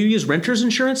rent. Do you use renters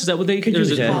insurance? Is that what they Could use?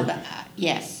 use that. Well,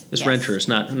 yes. It's yes. renters,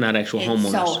 not actual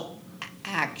homeowners. So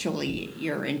actually,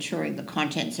 you're insuring the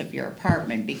contents of your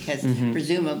apartment because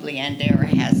presumably Andera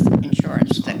has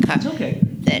insurance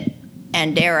that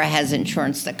Andera has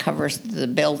insurance that covers the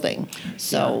building.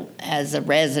 So as a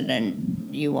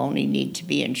resident, you only need to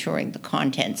be insuring the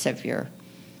contents of your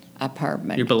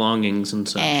apartment. Your belongings and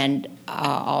such. And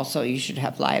also, you should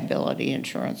have liability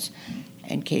insurance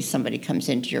in case somebody comes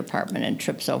into your apartment and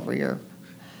trips over your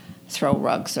throw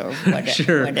rugs or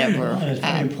Sure. whatever. Oh, it's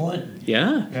very important.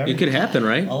 Yeah, Very it could happen,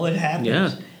 right? Oh, it happens.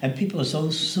 Yeah. And people are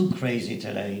so crazy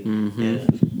today. They're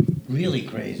really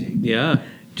crazy. Yeah.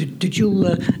 Did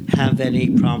you have any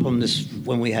problem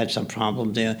when we had some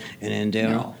problem there in Andera?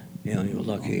 No. You were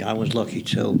lucky. I was lucky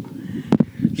too.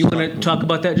 You want to talk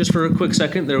about that just for a quick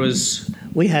second?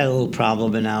 We had a little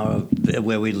problem in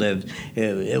where we lived.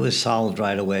 It was solved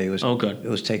right away. Oh, good. It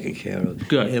was taken care of.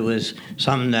 Good. It was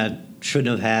something that shouldn't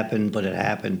have happened, but it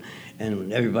happened,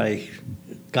 and everybody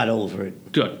got over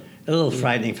it. Good. A little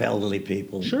frightening for elderly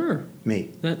people. Sure. Me.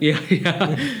 Yeah.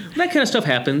 That kind of stuff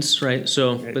happens, right?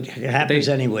 So, but It happens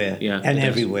anywhere and it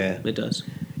everywhere. It does.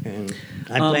 And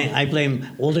I blame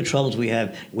all the troubles we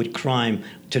have with crime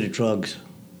to the drugs.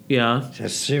 Yeah. It's a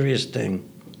serious thing.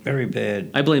 Very bad.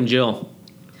 I blame Jill.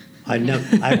 I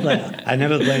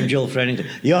never blame Jill for anything.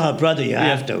 You're her brother. You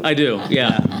have to. I do.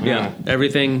 Yeah.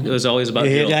 Everything was always about You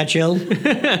hear Jill. that, Jill?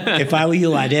 If I were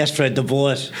you, I'd ask for a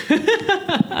divorce.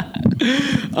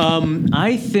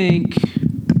 I think.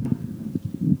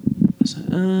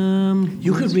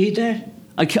 You could read that?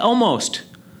 Almost.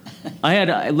 I had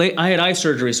eye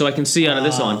surgery, so I can see out of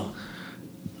this on.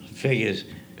 Figures.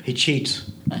 He cheats.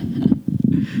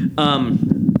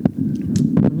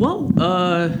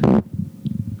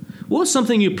 What was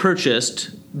something you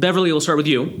purchased? Beverly, we'll start with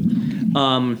you.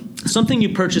 Something you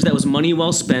purchased that was money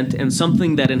well spent, and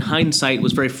something that, in hindsight,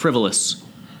 was very frivolous.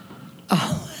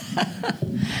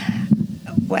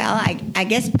 Well, I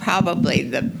guess probably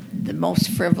the most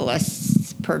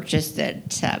frivolous purchase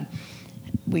that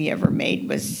we ever made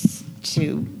was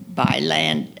to buy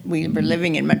land. We were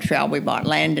living in Montreal. We bought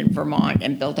land in Vermont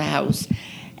and built a house.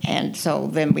 And so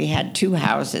then we had two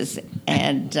houses,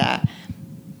 and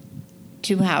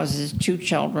 2 houses, 2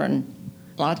 children,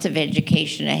 lots of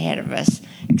education ahead of us,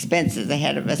 expenses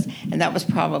ahead of us. And that was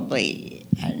probably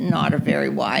not a very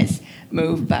wise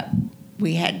move, but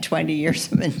we had 20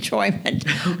 years of enjoyment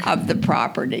of the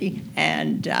property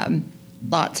and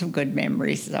lots of good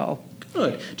memories. So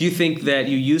Good. Do you think that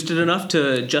you used it enough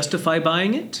to justify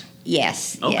buying it?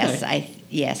 yes, Okay.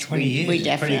 yes, 20 years we is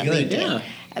pretty definitely good. did. Yeah.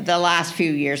 The last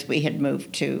few years we had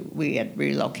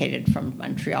relocated from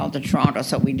Montreal to Toronto,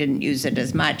 so we didn't use it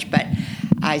as much, but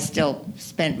I still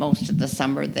spent most of the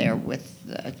summer there with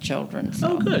the children.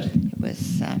 So good. It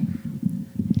was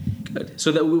Good.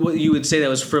 So that you would say that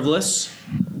was frivolous,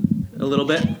 a little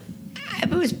bit. it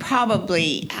was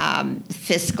probably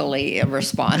fiscally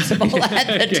irresponsible at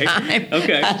the Okay. time.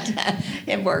 Okay. But,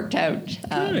 it worked out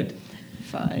Good.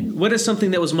 fine. What is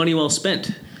something that was money well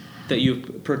spent that you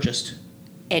purchased?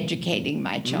 Educating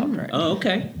my children. Oh,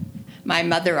 okay. My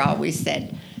mother always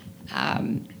said,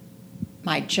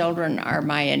 my children are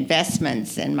my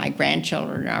investments and my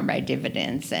grandchildren are my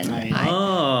dividends. And Right.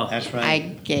 Oh, That's I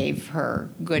right. gave her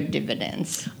good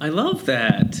dividends. I love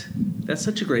that. That's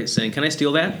such a great saying. Can I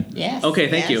steal that? Yes. Okay,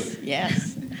 thank you.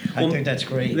 Yes. I think that's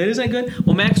great. That isn't good.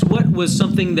 Well, Max, what was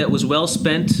something that was well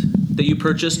spent that you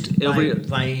purchased over?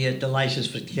 The license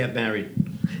to get married.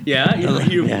 Yeah,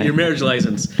 Yeah. your marriage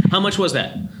license. How much was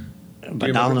that?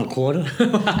 But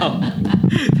 $1.25. Wow,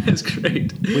 that's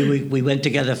great. We went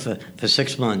together for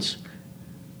 6 months.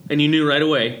 And you knew right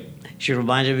away. She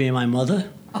reminded me of my mother,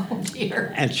 Oh,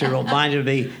 dear. and she reminded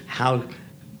me how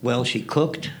well she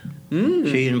cooked.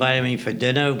 She invited me for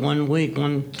dinner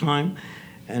one time,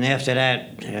 and after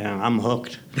that, I'm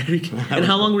hooked. And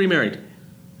how long were you married?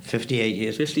 58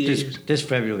 years. 58 years. This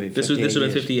February. This would have been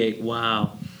years. 58.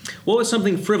 Wow. What was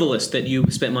something frivolous that you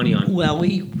spent money on? Well,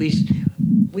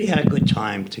 we had a good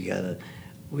time together.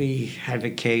 We had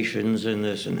vacations and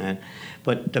this and that,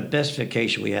 but the best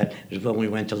vacation we had was when we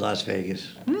went to Las Vegas.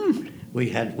 We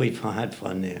had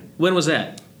fun there When was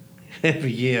that?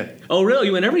 every year. Oh, really?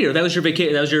 You went every year? That was your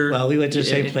vacation? That was your... Well, we went to the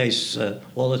same place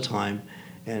all the time,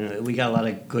 and we got a lot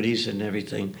of goodies and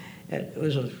everything. It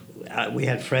was we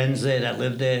had friends there that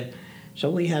lived there, so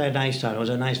we had a nice time. It was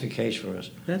a nice vacation for us.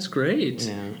 That's great.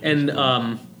 Yeah,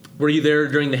 And were you there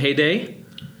during the heyday?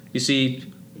 You see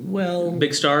Well,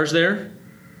 big stars there?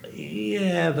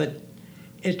 yeah, but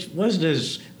it wasn't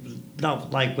as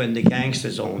not like when the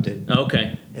gangsters owned it.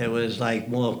 Okay. It was like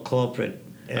more corporate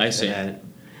after I see. that.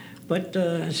 But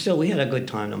still, we had a good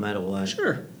time no matter what.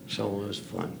 Sure. So it was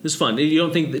fun. It was fun. You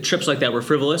don't think that trips like that were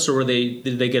frivolous, or did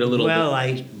they get a little Well,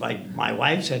 my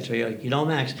wife said to me,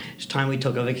 Max, it's time we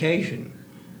took a vacation.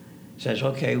 Says,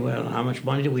 okay, well, how much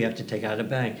money do we have to take out of the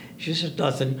bank? She says,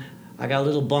 nothing. I got a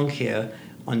little bunk here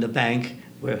on the bank.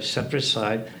 We're a separate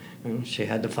side. And she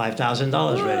had the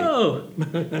 $5,000 ready.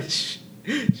 Oh,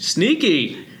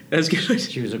 sneaky. That's good.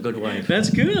 She was a good wife. That's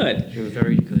good. She was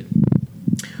very good.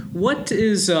 What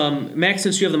is, Max,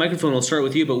 since you have the microphone, I'll start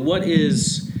with you, but what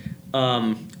is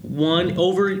one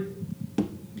over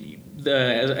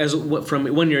from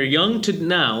when you're young to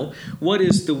now, what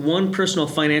is the one personal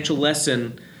financial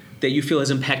lesson that you feel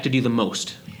has impacted you the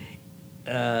most?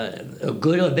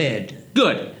 Good or bad?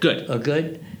 Good.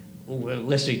 Good? Well,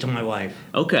 listening to my wife.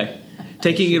 Okay.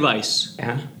 Taking advice.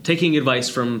 Huh? Taking advice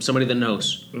from somebody that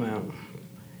knows. Well,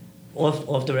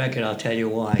 off the record, I'll tell you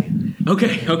why.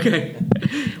 Okay. Well, Okay.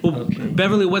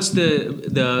 Beverly, what's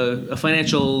the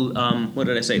financial what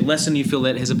did I say lesson you feel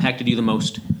that has impacted you the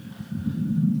most?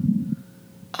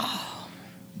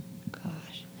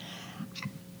 Gosh.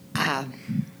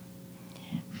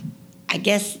 I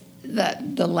guess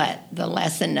the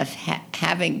lesson of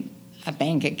having a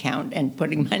bank account and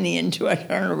putting money into it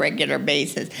on a regular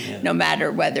basis, no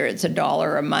matter whether it's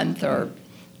 $1 a month or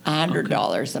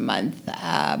 $100 a month.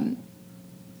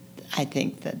 I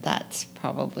think that's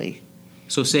probably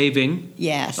So saving.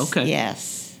 yes. Okay.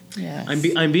 Yes. Yes.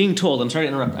 I'm being told. I'm sorry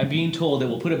to interrupt. I'm being told that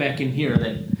we'll put it back in here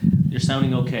that you're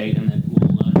sounding okay, and that we'll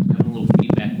have a little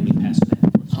feedback when we pass it back.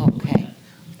 Let's go with Okay.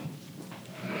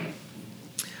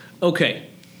 that. Okay.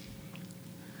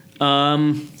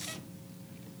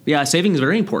 Yeah, saving is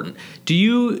very important. Did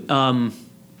you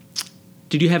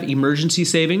have emergency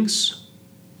savings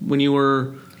when you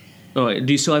were? Oh,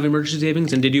 do you still have emergency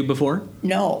savings? And did you before?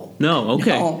 No. No.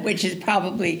 Okay. No, which is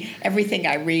probably everything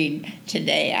I read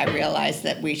today. I realize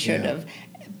that we should have,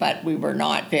 but we were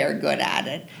not very good at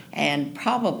it, and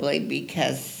probably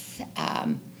because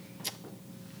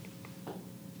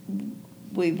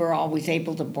we were always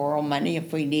able to borrow money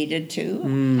if we needed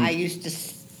to. I used to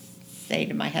say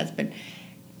to my husband,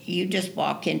 "You just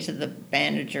walk into the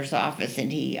manager's office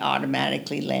and he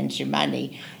automatically lends you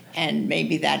money." And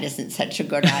maybe that isn't such a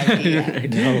good idea.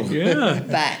 No. Yeah.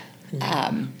 But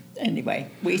anyway,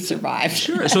 we survived.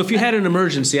 Sure. So if you had an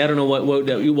emergency, I don't know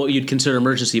what you'd consider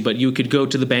emergency, but you could go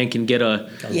to the bank and get a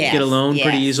loan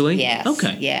pretty easily. Yes.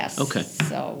 Okay. Yes. Okay.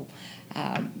 So,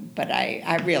 but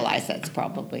I realize that's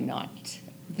probably not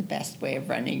the best way of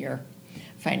running your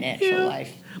financial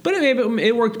life. But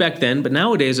it worked back then. But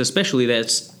nowadays, especially,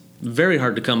 that's very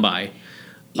hard to come by.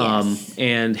 Yes.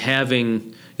 And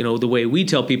having, the way we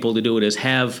tell people to do it is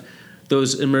have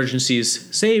those emergencies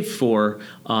saved for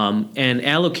and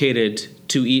allocated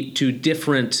to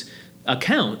different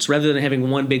accounts rather than having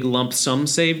one big lump sum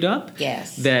saved up.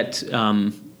 Yes. That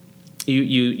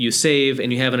you save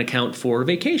and you have an account for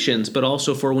vacations, but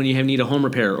also for when you need a home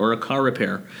repair or a car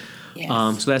repair.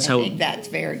 Yes. So that's I think that's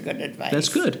very good advice. That's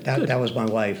good. That was my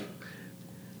wife.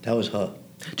 That was her.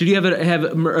 Did you have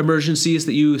emergencies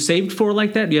that you saved for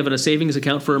like that? Do you have a savings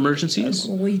account for emergencies?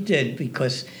 We did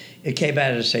because it came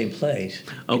out of the same place.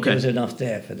 Okay. There was enough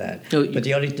there for that. Oh, But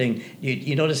the only thing,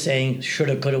 you know the saying,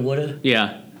 shoulda, coulda, woulda?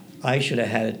 Yeah. I should have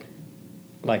had it,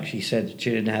 like she said,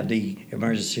 she didn't have the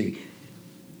emergency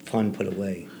fund put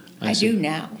away. I do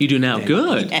now. You do now. Yeah.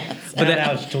 Good. Yes. But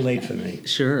Now it's too late for me.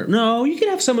 Sure. No, you can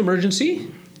have some emergency.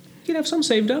 You can have some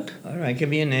saved up. All right, give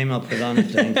me a name, I'll put it on the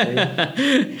thing for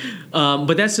you.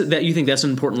 But you think that's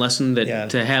an important lesson that Yeah.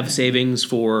 to have savings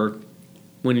for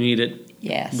when you need it.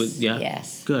 Yes. Yeah.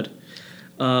 Yes. Good.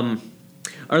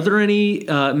 Are there any,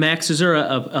 Max? Is there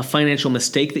a financial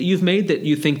mistake that you've made that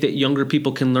you think that younger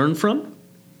people can learn from?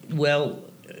 Well,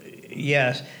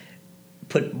 yes.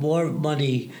 Put more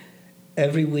money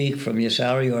every week from your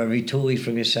salary or every 2 weeks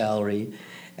from your salary,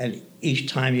 and each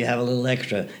time you have a little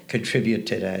extra, contribute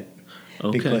to that.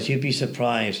 Okay. Because you'd be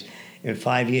surprised in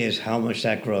 5 years how much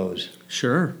that grows.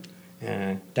 Sure.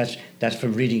 That's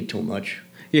from reading too much.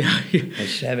 Yeah.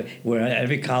 Where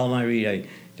every column I read,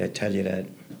 they tell you that.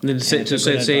 To it's a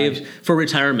good save advice. for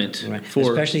retirement. Right.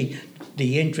 For Especially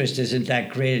the interest isn't that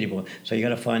great anymore. So you got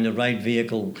to find the right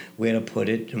vehicle, where to put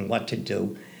it, and what to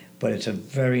do. But it's a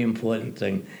very important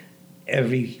thing,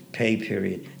 every pay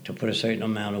period, to put a certain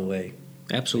amount away.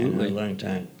 Absolutely. And I learned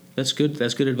that. That's good.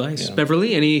 That's good advice. Yeah.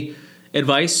 Beverly, any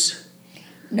advice?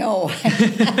 No,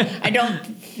 I don't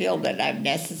feel that I've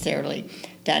necessarily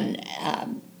done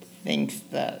things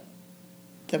the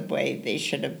way they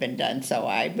should have been done. So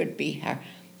I would be.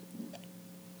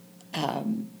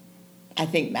 I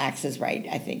think Max is right.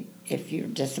 I think if you're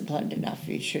disciplined enough,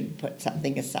 you should put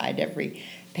something aside every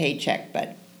paycheck.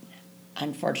 But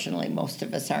unfortunately, most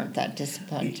of us aren't that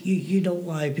disciplined. You know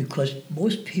why? Because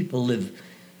most people live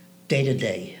day to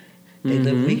day. They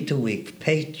live week to week,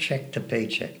 paycheck to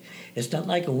paycheck. It's not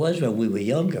like it was when we were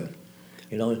younger.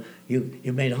 You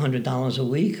made $100 a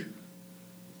week.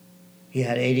 You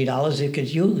had $80 you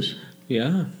could use.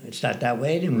 Yeah. It's not that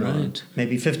way anymore. Right.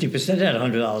 Maybe 50% of that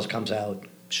 $100 comes out.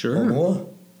 Sure. Or more.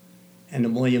 And the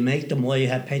more you make, the more you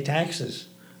have to pay taxes.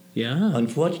 Yeah.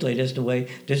 Unfortunately, this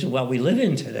is what we live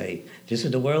in today. This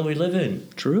is the world we live in.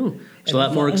 True. It's a And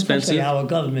lot more unfortunately, expensive. Our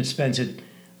government spends it.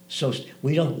 So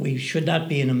we should not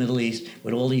be in the Middle East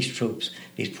with all these troops,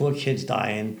 these poor kids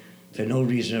dying, for no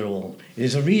reason at all.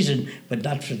 There's a reason, but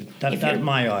not in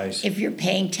my eyes. If you're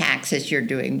paying taxes, you're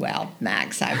doing well,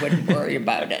 Max. I wouldn't worry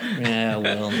about it. Yeah,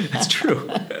 well, That's true.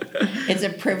 It's a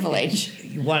privilege.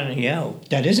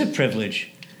 That is a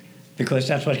privilege, because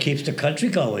that's what keeps the country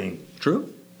going.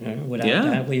 True. Without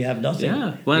that, we have nothing.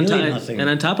 Yeah. Nothing. And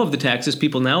on top of the taxes,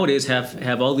 people nowadays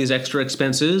have all these extra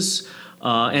expenses,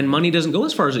 and money doesn't go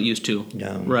as far as it used to.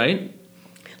 No. Right?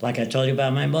 Like I told you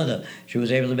about my mother, she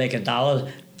was able to make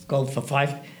 $1 go for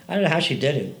 $5. I don't know how she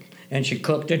did it. And she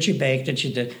cooked and she baked and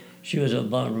she did. She was a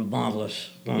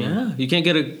marvelous woman. Yeah. You can't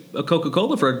get a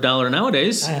Coca-Cola for $1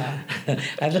 nowadays. I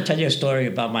have to tell you a story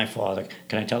about my father.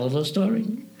 Can I tell a little story?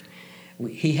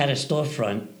 He had a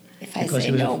storefront. If I say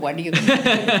no, what are you going to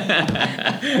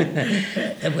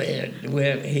do?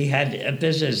 Where he had a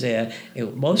business there.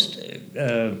 Most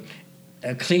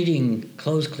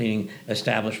clothes cleaning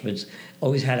establishments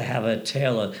always had to have a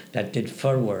tailor that did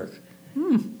fur work.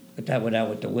 But that went out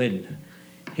with the wind.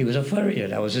 He was a furrier.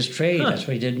 That was his trade. That's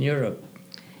what he did in Europe.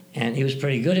 And he was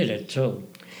pretty good at it, too.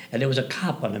 And there was a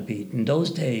cop on the beat. In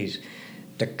those days,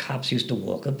 the cops used to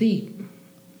walk a beat.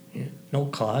 No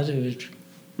cars. It was...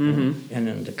 And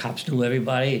then the cops knew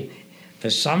everybody.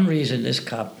 For some reason, this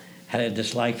cop had a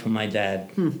dislike for my dad.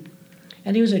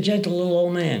 And he was a gentle little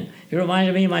old man. He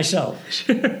reminded me of myself.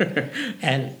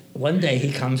 And one day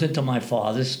he comes into my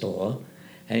father's store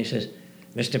and he says,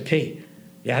 Mr. P,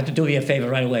 you have to do me a favor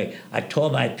right away. I tore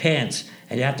my pants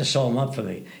and you have to sew them up for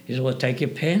me. He said, well, take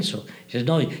your pants off. He says,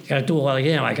 no, you got to do it while I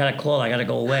am. I got a call. I got to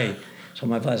go away. So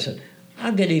my father said,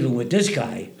 I'll get even with this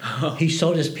guy. He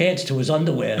sewed his pants to his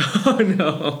underwear. Oh,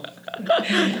 no.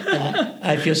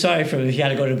 I feel sorry for him if he had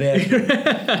to go to bed.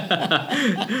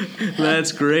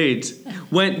 That's great.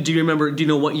 Do you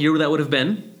know what year that would have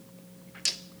been?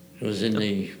 It was in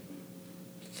the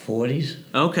 40s.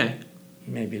 Okay.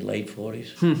 Maybe late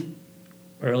 40s.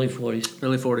 Early 40s.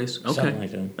 Early 40s. Okay. Something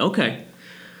like that. Okay.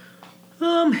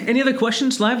 Any other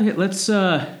questions live? Let's...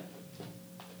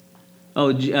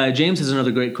 James has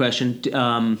another great question.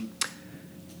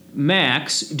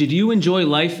 Max, did you enjoy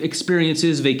life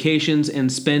experiences, vacations,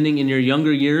 and spending in your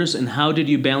younger years, and how did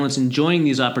you balance enjoying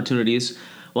these opportunities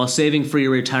while saving for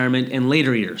your retirement and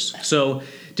later years? So,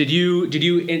 did you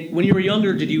when you were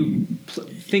younger, did you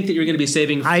think that you were going to be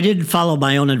saving? I didn't follow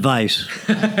my own advice.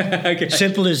 Okay.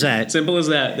 Simple as that. Simple as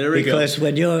that. There we go. Because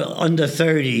when you're under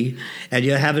 30 and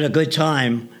you're having a good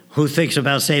time, who thinks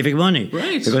about saving money?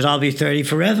 Right. Because I'll be 30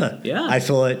 forever. Yeah. I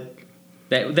thought...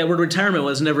 That word retirement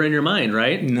was never in your mind,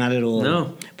 right? Not at all.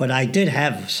 No. But I did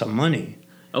have some money.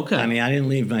 Okay. I mean, I didn't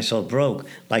leave myself broke.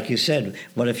 Like you said,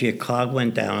 what if your cog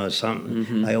went down or something?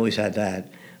 Mm-hmm. I always had that.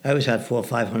 I always had $400 or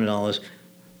 $500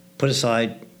 put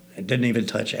aside. I didn't even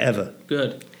touch ever.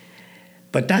 Good.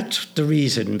 But that's the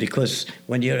reason, because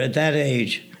when you're at that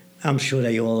age, I'm sure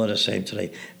they all are the same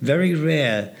today. Very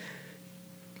rare.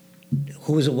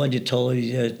 Who was the one you told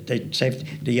they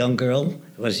saved? The young girl?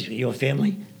 Was your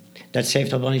family? That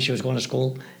saved her money. She was going to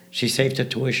school. She saved her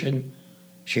tuition.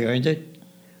 She earned it.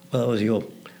 Well, it was your,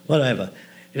 whatever.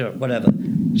 Whatever.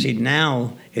 See,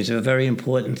 now it's a very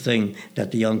important thing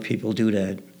that the young people do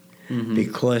that.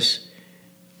 Because,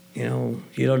 you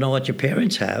don't know what your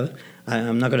parents have.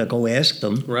 I'm not going to go ask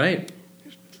them. Right.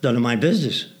 It's none of my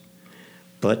business.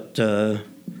 But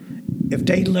if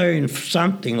they learn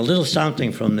something, a little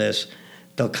something from this,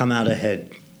 they'll come out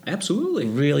ahead. Absolutely.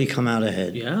 Really come out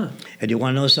ahead. Yeah. And you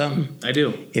want to know something? I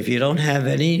do. If you don't have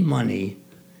any money,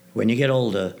 when you get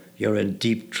older, you're in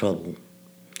deep trouble.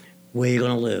 Where are you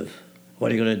going to live?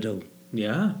 What are you going to do?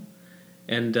 Yeah.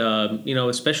 And,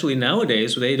 especially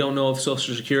nowadays, they don't know if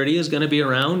Social Security is going to be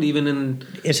around, even in...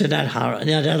 Isn't that hard?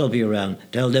 Yeah, that'll be around.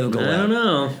 They'll never go out. I don't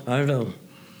know. I don't know.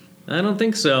 I don't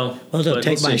think so. Well, they'll but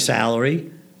take we'll my see.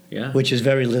 salary, which is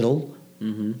very little.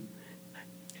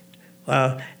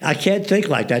 I can't think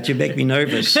like that. You make me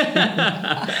nervous.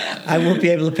 I won't be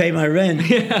able to pay my rent.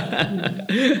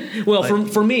 Well,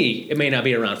 for me, it may not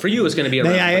be around. For you, it's going to be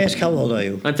around. May I ask, how old are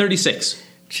you? I'm 36.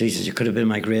 Jesus, you could have been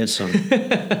my grandson.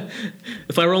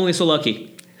 If I were only so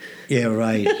lucky. Yeah,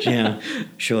 right. Yeah,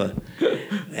 sure.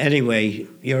 Anyway,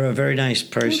 you're a very nice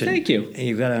person. Well, thank you. And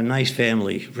you've got a nice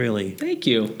family, really. Thank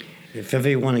you. If ever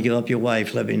you want to give up your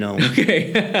wife, let me know.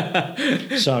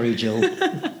 Okay. Sorry, Jill.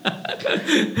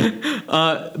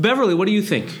 Beverly, what do you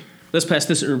think? Let's pass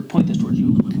this or point this towards you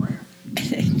a little bit more.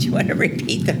 Do you want to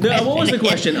repeat the question? No, what was the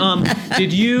question?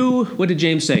 What did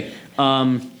James say?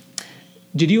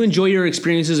 Did you enjoy your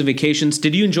experiences and vacations?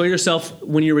 Did you enjoy yourself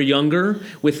when you were younger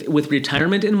with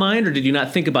retirement in mind, or did you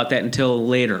not think about that until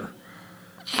later?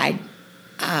 I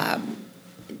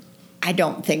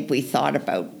don't think we thought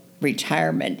about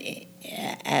retirement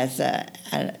as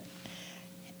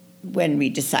when we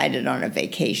decided on a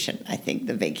vacation. I think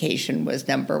the vacation was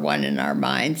number one in our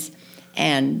minds.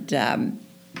 And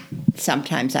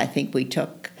sometimes I think we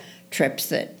took trips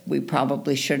that we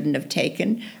probably shouldn't have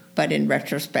taken, but in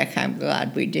retrospect, I'm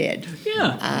glad we did.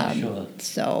 Yeah. Sure.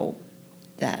 So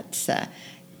that's,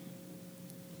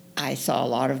 I saw a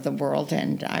lot of the world,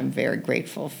 and I'm very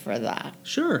grateful for that.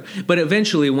 Sure. But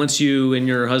eventually, once you and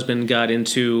your husband got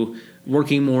into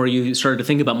working more, you started to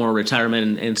think about more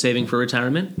retirement and saving for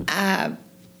retirement?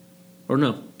 Or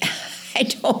no? I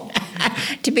don't,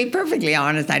 to be perfectly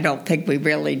honest, I don't think we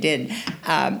really did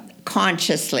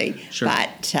consciously. Sure.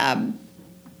 But,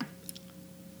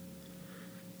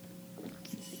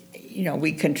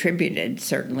 we contributed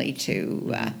certainly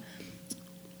to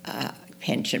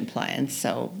pension plans,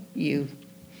 so you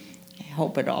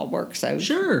hope it all works out.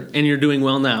 Sure. And you're doing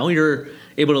well now. You're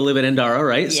able to live at Endara,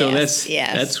 right? So Yes,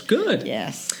 that's good.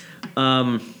 Yes.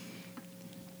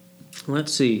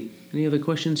 Let's see. Any other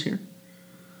questions here?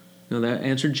 No, that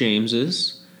answered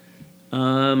James's.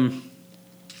 When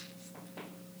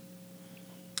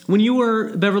you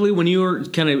were, Beverly, when you were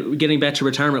kind of getting back to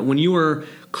retirement, when you were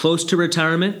close to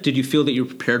retirement, did you feel that you were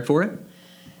prepared for it?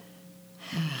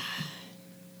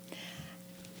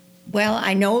 Well,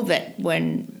 I know that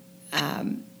when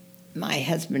my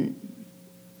husband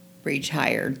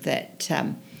retired, that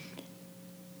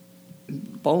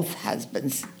both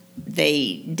husbands,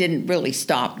 they didn't really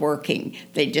stop working.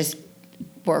 They just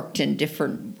worked in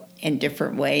different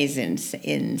ways,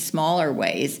 in smaller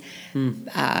ways,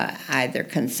 either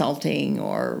consulting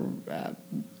or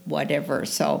whatever.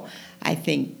 So I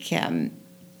think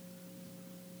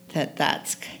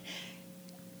that's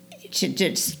to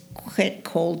just quit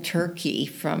cold turkey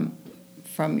from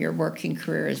your working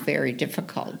career is very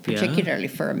difficult, particularly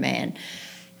for a man.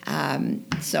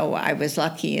 So I was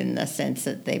lucky in the sense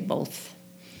that they both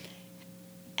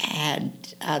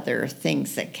had other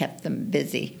things that kept them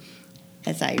busy.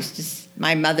 As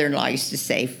my mother-in-law used to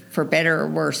say, for better or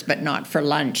worse, but not for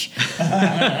lunch.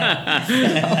 I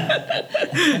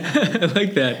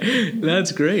like that.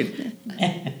 That's great.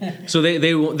 So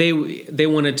they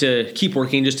wanted to keep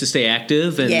working just to stay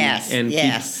active and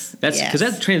yes. That's because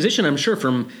that transition, I'm sure,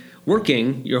 from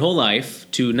working your whole life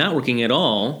to not working at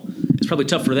all is probably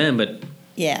tough for them, but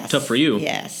tough for you.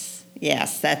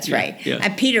 Yes, that's right. Yeah.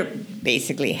 And Peter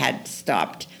basically had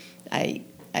stopped a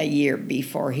year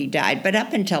before he died, but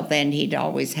up until then, he'd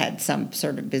always had some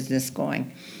sort of business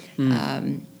going,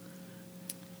 and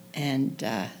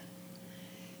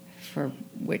for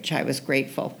which I was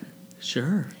grateful.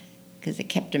 Sure. Because it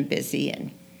kept him busy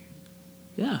and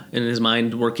his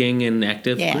mind working and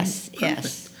active.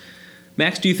 Yes.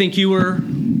 Max, do you think you were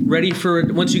ready for,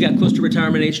 once you got close to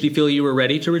retirement age, do you feel you were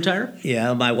ready to retire?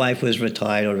 Yeah, my wife was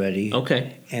retired already.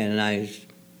 Okay. And I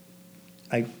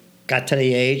got to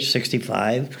the age,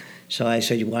 65, so I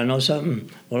said, you want to know something?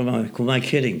 Who am I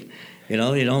kidding? You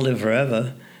don't live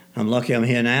forever. I'm lucky I'm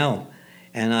here now.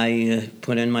 And I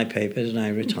put in my papers and I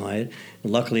retired.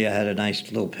 Luckily, I had a nice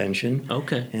little pension.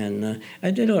 Okay. And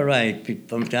I did all right.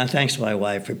 Thanks to my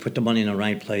wife. We put the money in the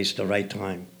right place at the right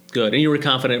time. Good. And you were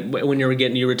confident when you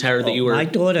retired that you were my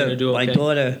daughter, going to do okay? My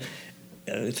daughter,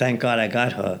 thank God I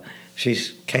got her. She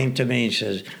came to me and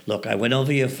says, look, I went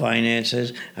over your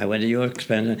finances. I went to your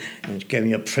expenses and gave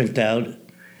me a printout.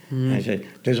 I said,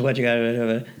 this is what you got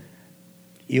to do.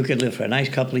 You could live for a nice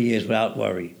couple of years without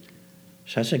worry.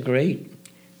 So I said, great.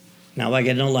 Now I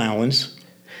get an allowance.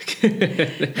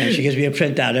 And she gives me a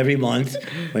printout every month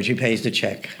when she pays the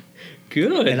check.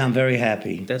 Good. And I'm very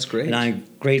happy. That's great. And I'm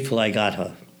grateful I got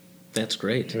her. That's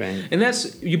great. Right. And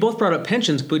you both brought up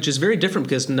pensions, which is very different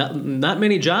because not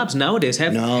many jobs nowadays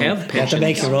have pensions. You have to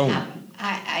make your own.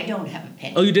 I don't have a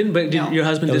pension. Oh, you didn't? But No. your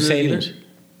husband No didn't savings.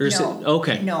 either?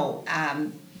 Okay. No.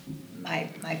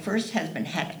 My first husband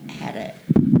had a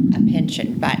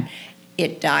pension, but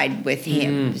it died with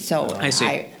him. So I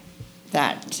see.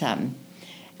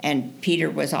 And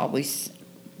Peter was always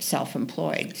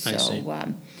self-employed. So I see.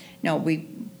 No, we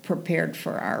prepared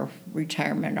for our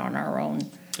retirement on our own.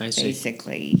 I see.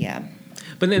 Basically, yeah.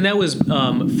 But then that was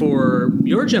for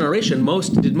your generation.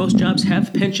 Did most jobs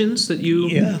have pensions that you?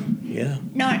 Yeah.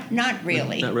 Not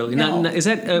really. Not really. No. Was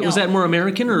that No. more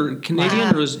American or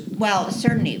Canadian, or was? Well,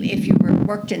 certainly, if you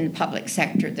worked in the public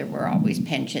sector, there were always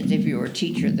pensions. If you were a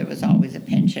teacher, there was always a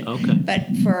pension. Okay. But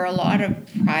for a lot of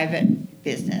private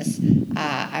business,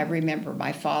 I remember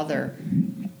my father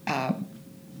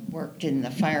worked in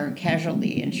the fire and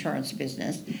casualty insurance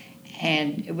business,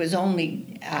 and it was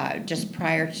only just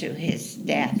prior to his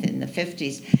death in the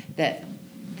 50s that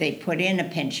they put in a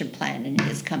pension plan in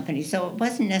his company. So it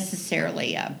wasn't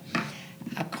necessarily a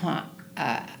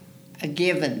a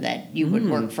given that you would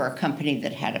work for a company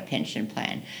that had a pension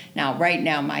plan. Now, right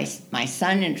now, my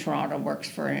son in Toronto works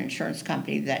for an insurance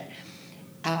company that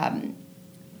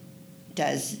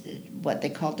does what they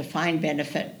call defined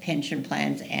benefit pension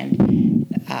plans and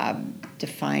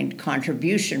defined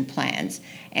contribution plans.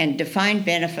 And defined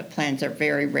benefit plans are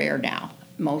very rare now.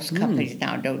 Most companies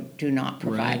now do not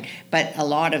provide, but a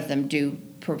lot of them do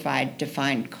provide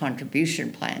defined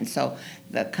contribution plans. So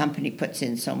the company puts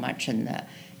in so much, and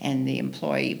the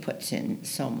employee puts in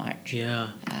so much. Yeah.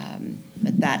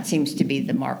 But that seems to be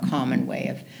the more common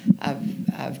way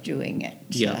of doing it.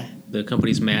 Yeah. The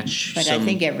companies match. But I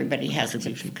think everybody has to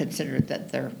contribution. consider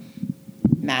that they're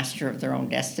master of their own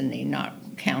destiny, not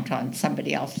count on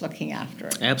somebody else looking after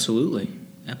it. Absolutely.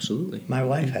 Absolutely. My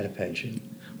wife had a pension.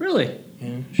 Really?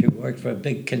 Yeah, she worked for a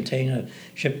big container,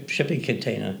 shipping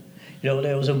container. You know,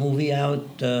 there was a movie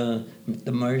out, the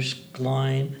Maersk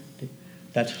Line.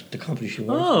 That's the company she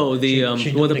worked Oh, for. the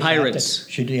She well, knew the pirates.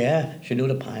 She knew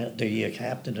the pilot, the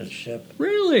captain of the ship.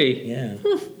 Really? Yeah,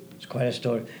 it's quite a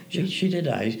story. She did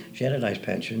nice. She had a nice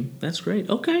pension. That's great.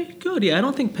 Okay, good. Yeah,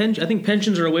 I think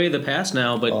pensions are a way of the past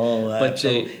now, but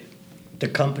The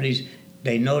companies,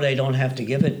 they know they don't have to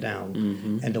give it now,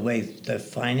 Mm-hmm. and the way the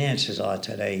finances are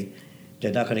today,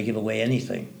 they're not going to give away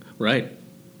anything. right.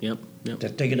 Yep. They're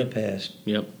thinking of the past.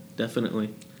 Yep.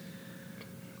 Definitely.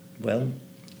 Well,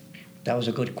 that was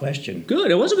a good question.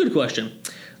 Good. It was a good question.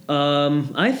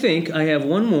 I think I have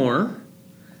one more.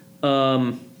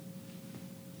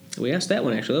 We asked that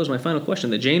one, actually. That was my final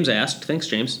question that James asked. Thanks,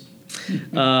 James.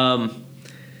 Let's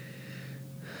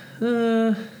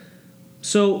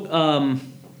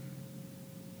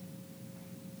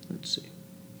see.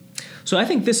 So I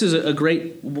think this is a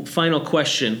great final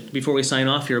question before we sign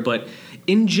off here. But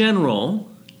in general,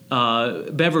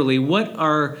 Beverly, what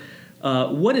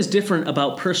is different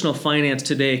about personal finance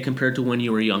today compared to when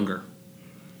you were younger?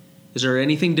 Is there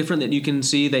anything different that you can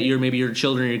see that maybe your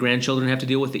children or your grandchildren have to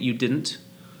deal with that you didn't?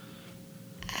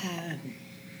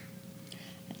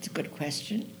 That's a good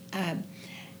question.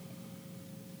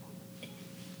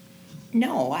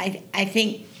 No, I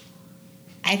think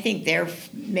they're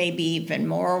maybe even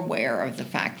more aware of the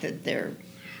fact that they're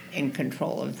in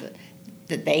control of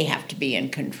that they have to be in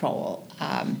control.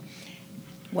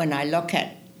 When I look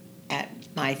at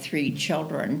my 3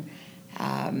 children,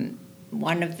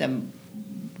 one of them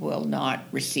will not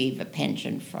receive a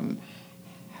pension from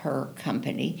her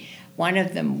company. One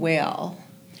of them will,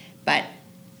 but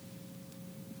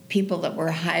people that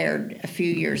were hired a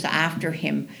few years after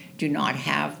him do not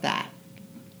have that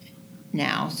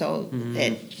now. So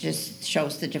it just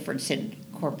shows the difference in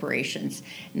corporations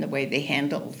and the way they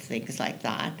handle things like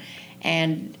that.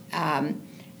 And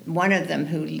one of them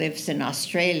who lives in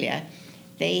Australia,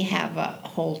 they have a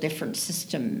whole different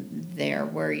system there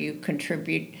where you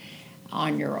contribute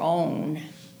on your own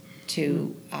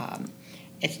to,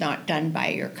 it's not done by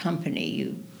your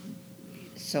company.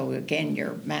 So again,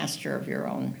 you're master of your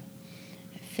own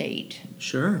fate.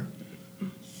 Sure.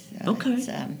 So Okay.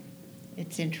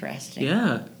 it's interesting.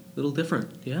 Yeah, a little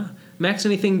different. Yeah. Max,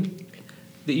 anything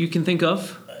that you can think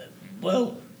of?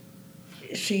 Well,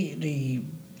 see,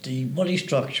 the money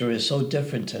structure is so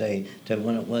different today than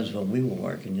when it was when we were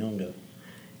working younger.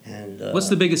 And What's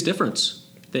the biggest difference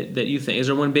that you think? Is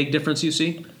there one big difference you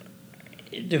see?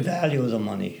 the value of the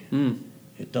money?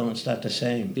 It's not the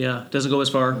same. Yeah, doesn't go as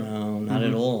far. No, not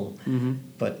at all. Mm-hmm.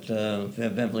 But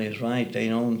Beverly is right. They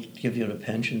don't give you the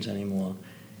pensions anymore.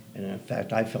 And in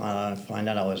fact, I find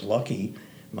out I was lucky.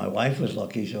 My wife was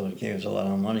lucky, so it gave us a lot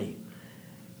of money.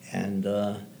 And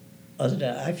other than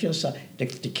that, I feel sorry. The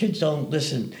kids don't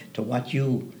listen to what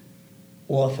you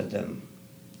offer them.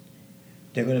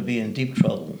 They're going to be in deep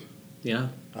trouble. Yeah.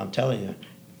 I'm telling you.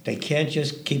 They can't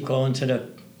just keep going to the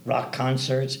rock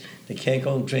concerts. They can't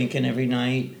go drinking every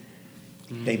night.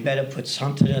 They better put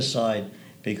something aside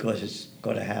because it's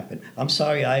going to happen. I'm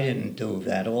sorry I didn't do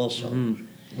that also,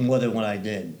 more than what I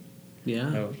did.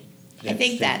 Yeah. I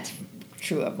think that's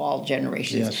true of all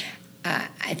generations. Yes.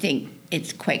 I think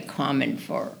it's quite common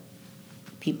for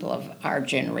people of our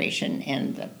generation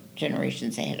and the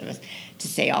generations ahead of us to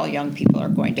say all young people are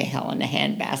going to hell in a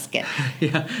handbasket.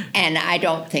 Yeah. And I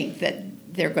don't think that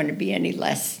they're going to be any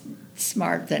less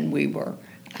smart than we were.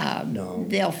 No.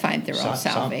 They'll find their own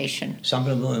salvation. Some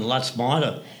of them are a lot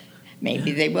smarter.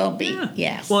 Maybe they will be, Yeah.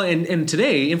 yes. Well, and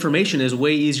today information is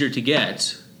way easier to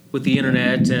get with the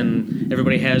internet, and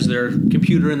everybody has their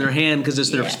computer in their hand because it's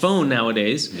their Yes. phone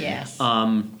nowadays. Yes.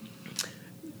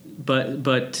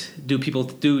 But do people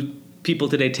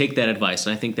today take that advice?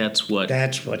 And I think that's what.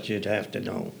 That's what you'd have to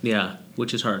know. Yeah,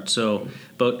 which is hard. So,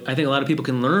 but I think a lot of people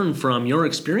can learn from your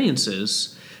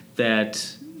experiences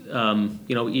that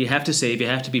you have to save, you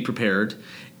have to be prepared,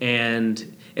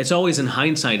 and it's always in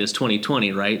hindsight is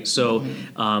 2020, right? So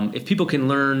if people can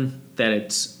learn that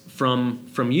it's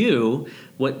from you,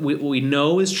 what we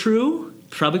know is true,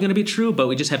 probably going to be true, but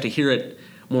we just have to hear it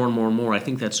more and more and more. I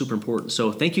think that's super important.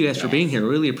 So thank you guys for being here.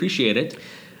 Really appreciate it.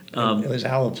 It was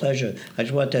our pleasure. I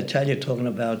just wanted to tell you, talking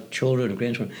about children and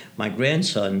grandchildren, my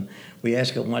grandson, we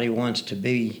asked him what he wants to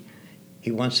be.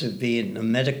 He wants to be in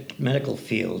the medical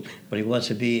field, but he wants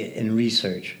to be in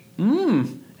research.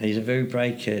 And he's a very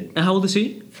bright kid. And how old is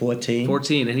he? 14.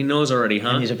 14, and he knows already, huh?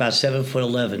 And he's about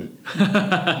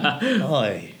 7'11".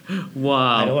 Boy.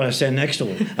 Wow. I don't want to stand next to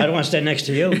him. I don't want to stand next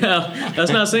to you. Yeah,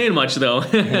 that's not saying much, though.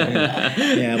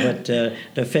 Yeah, but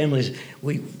the families,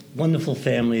 wonderful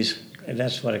families, and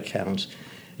that's what it counts.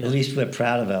 Yeah. At least we're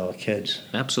proud of our kids.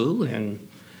 Absolutely. And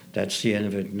that's the end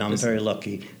of it. And I'm very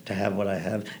lucky to have what I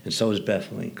have, and so is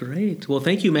Beverly. Great. Well,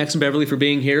 thank you, Max and Beverly, for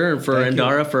being here, and for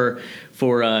Dara for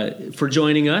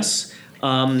joining us.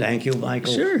 Thank you,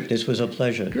 Michael. Sure. This was a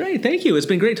pleasure. Great. Thank you. It's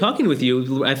been great talking with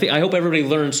you. I hope everybody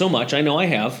learned so much. I know I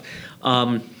have.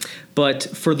 But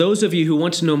for those of you who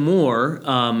want to know more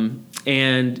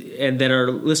and that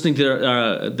are listening to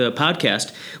the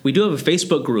podcast, we do have a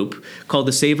Facebook group called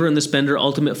the Saver and the Spender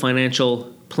Ultimate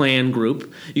Financial Plan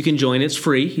Group. You can join. It's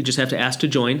free. You just have to ask to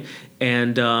join.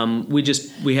 And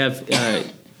we have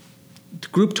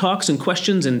group talks and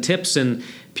questions and tips, and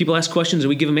people ask questions and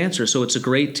we give them answers. So it's a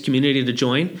great community to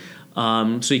join.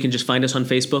 So you can just find us on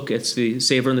Facebook. It's the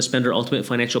Saver and the Spender Ultimate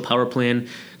Financial Power Plan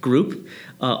Group.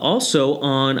 Also,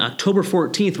 on October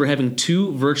 14th, we're having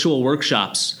 2 virtual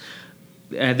workshops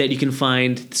that you can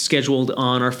find scheduled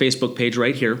on our Facebook page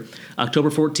right here. October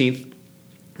 14th.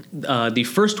 The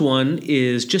first one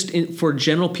is just for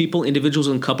general people, individuals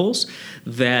and couples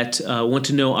that want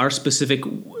to know our specific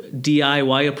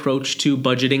DIY approach to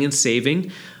budgeting and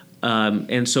saving.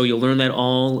 And so you'll learn that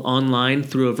all online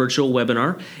through a virtual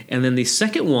webinar. And then the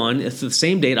second one, it's the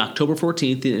same date, October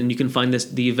 14th, and you can find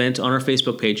the event on our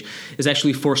Facebook page, is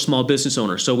actually for small business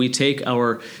owners. So we take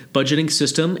our budgeting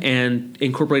system and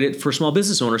incorporate it for small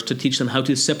business owners to teach them how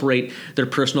to separate their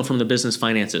personal from the business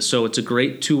finances. So it's a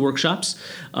great 2 workshops.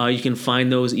 You can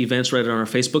find those events right on our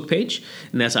Facebook page,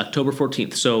 and that's October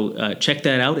 14th. So check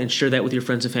that out and share that with your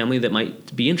friends and family that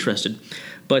might be interested.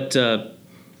 But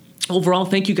overall,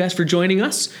 thank you guys for joining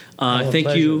us.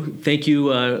 Thank you,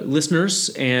 listeners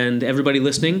and everybody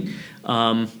listening.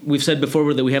 We've said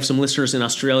before that we have some listeners in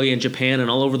Australia and Japan and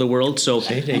all over the world. So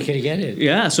they could get it.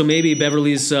 Yeah, so maybe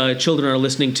Beverly's children are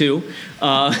listening too.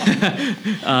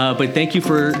 But thank you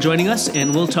for joining us,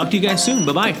 and we'll talk to you guys soon.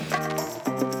 Bye-bye.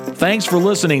 Thanks for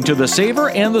listening to The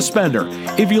Saver and the Spender.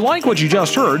 If you like what you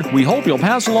just heard, we hope you'll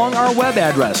pass along our web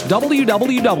address,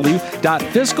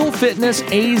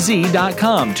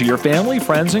 www.fiscalfitnessaz.com, to your family,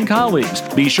 friends, and colleagues.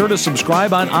 Be sure to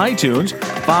subscribe on iTunes,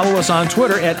 follow us on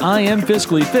Twitter at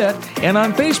IamFiscallyFit, and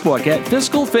on Facebook at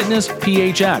Fiscal Fitness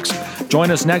PHX.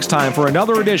 Join us next time for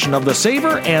another edition of The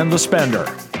Saver and the Spender.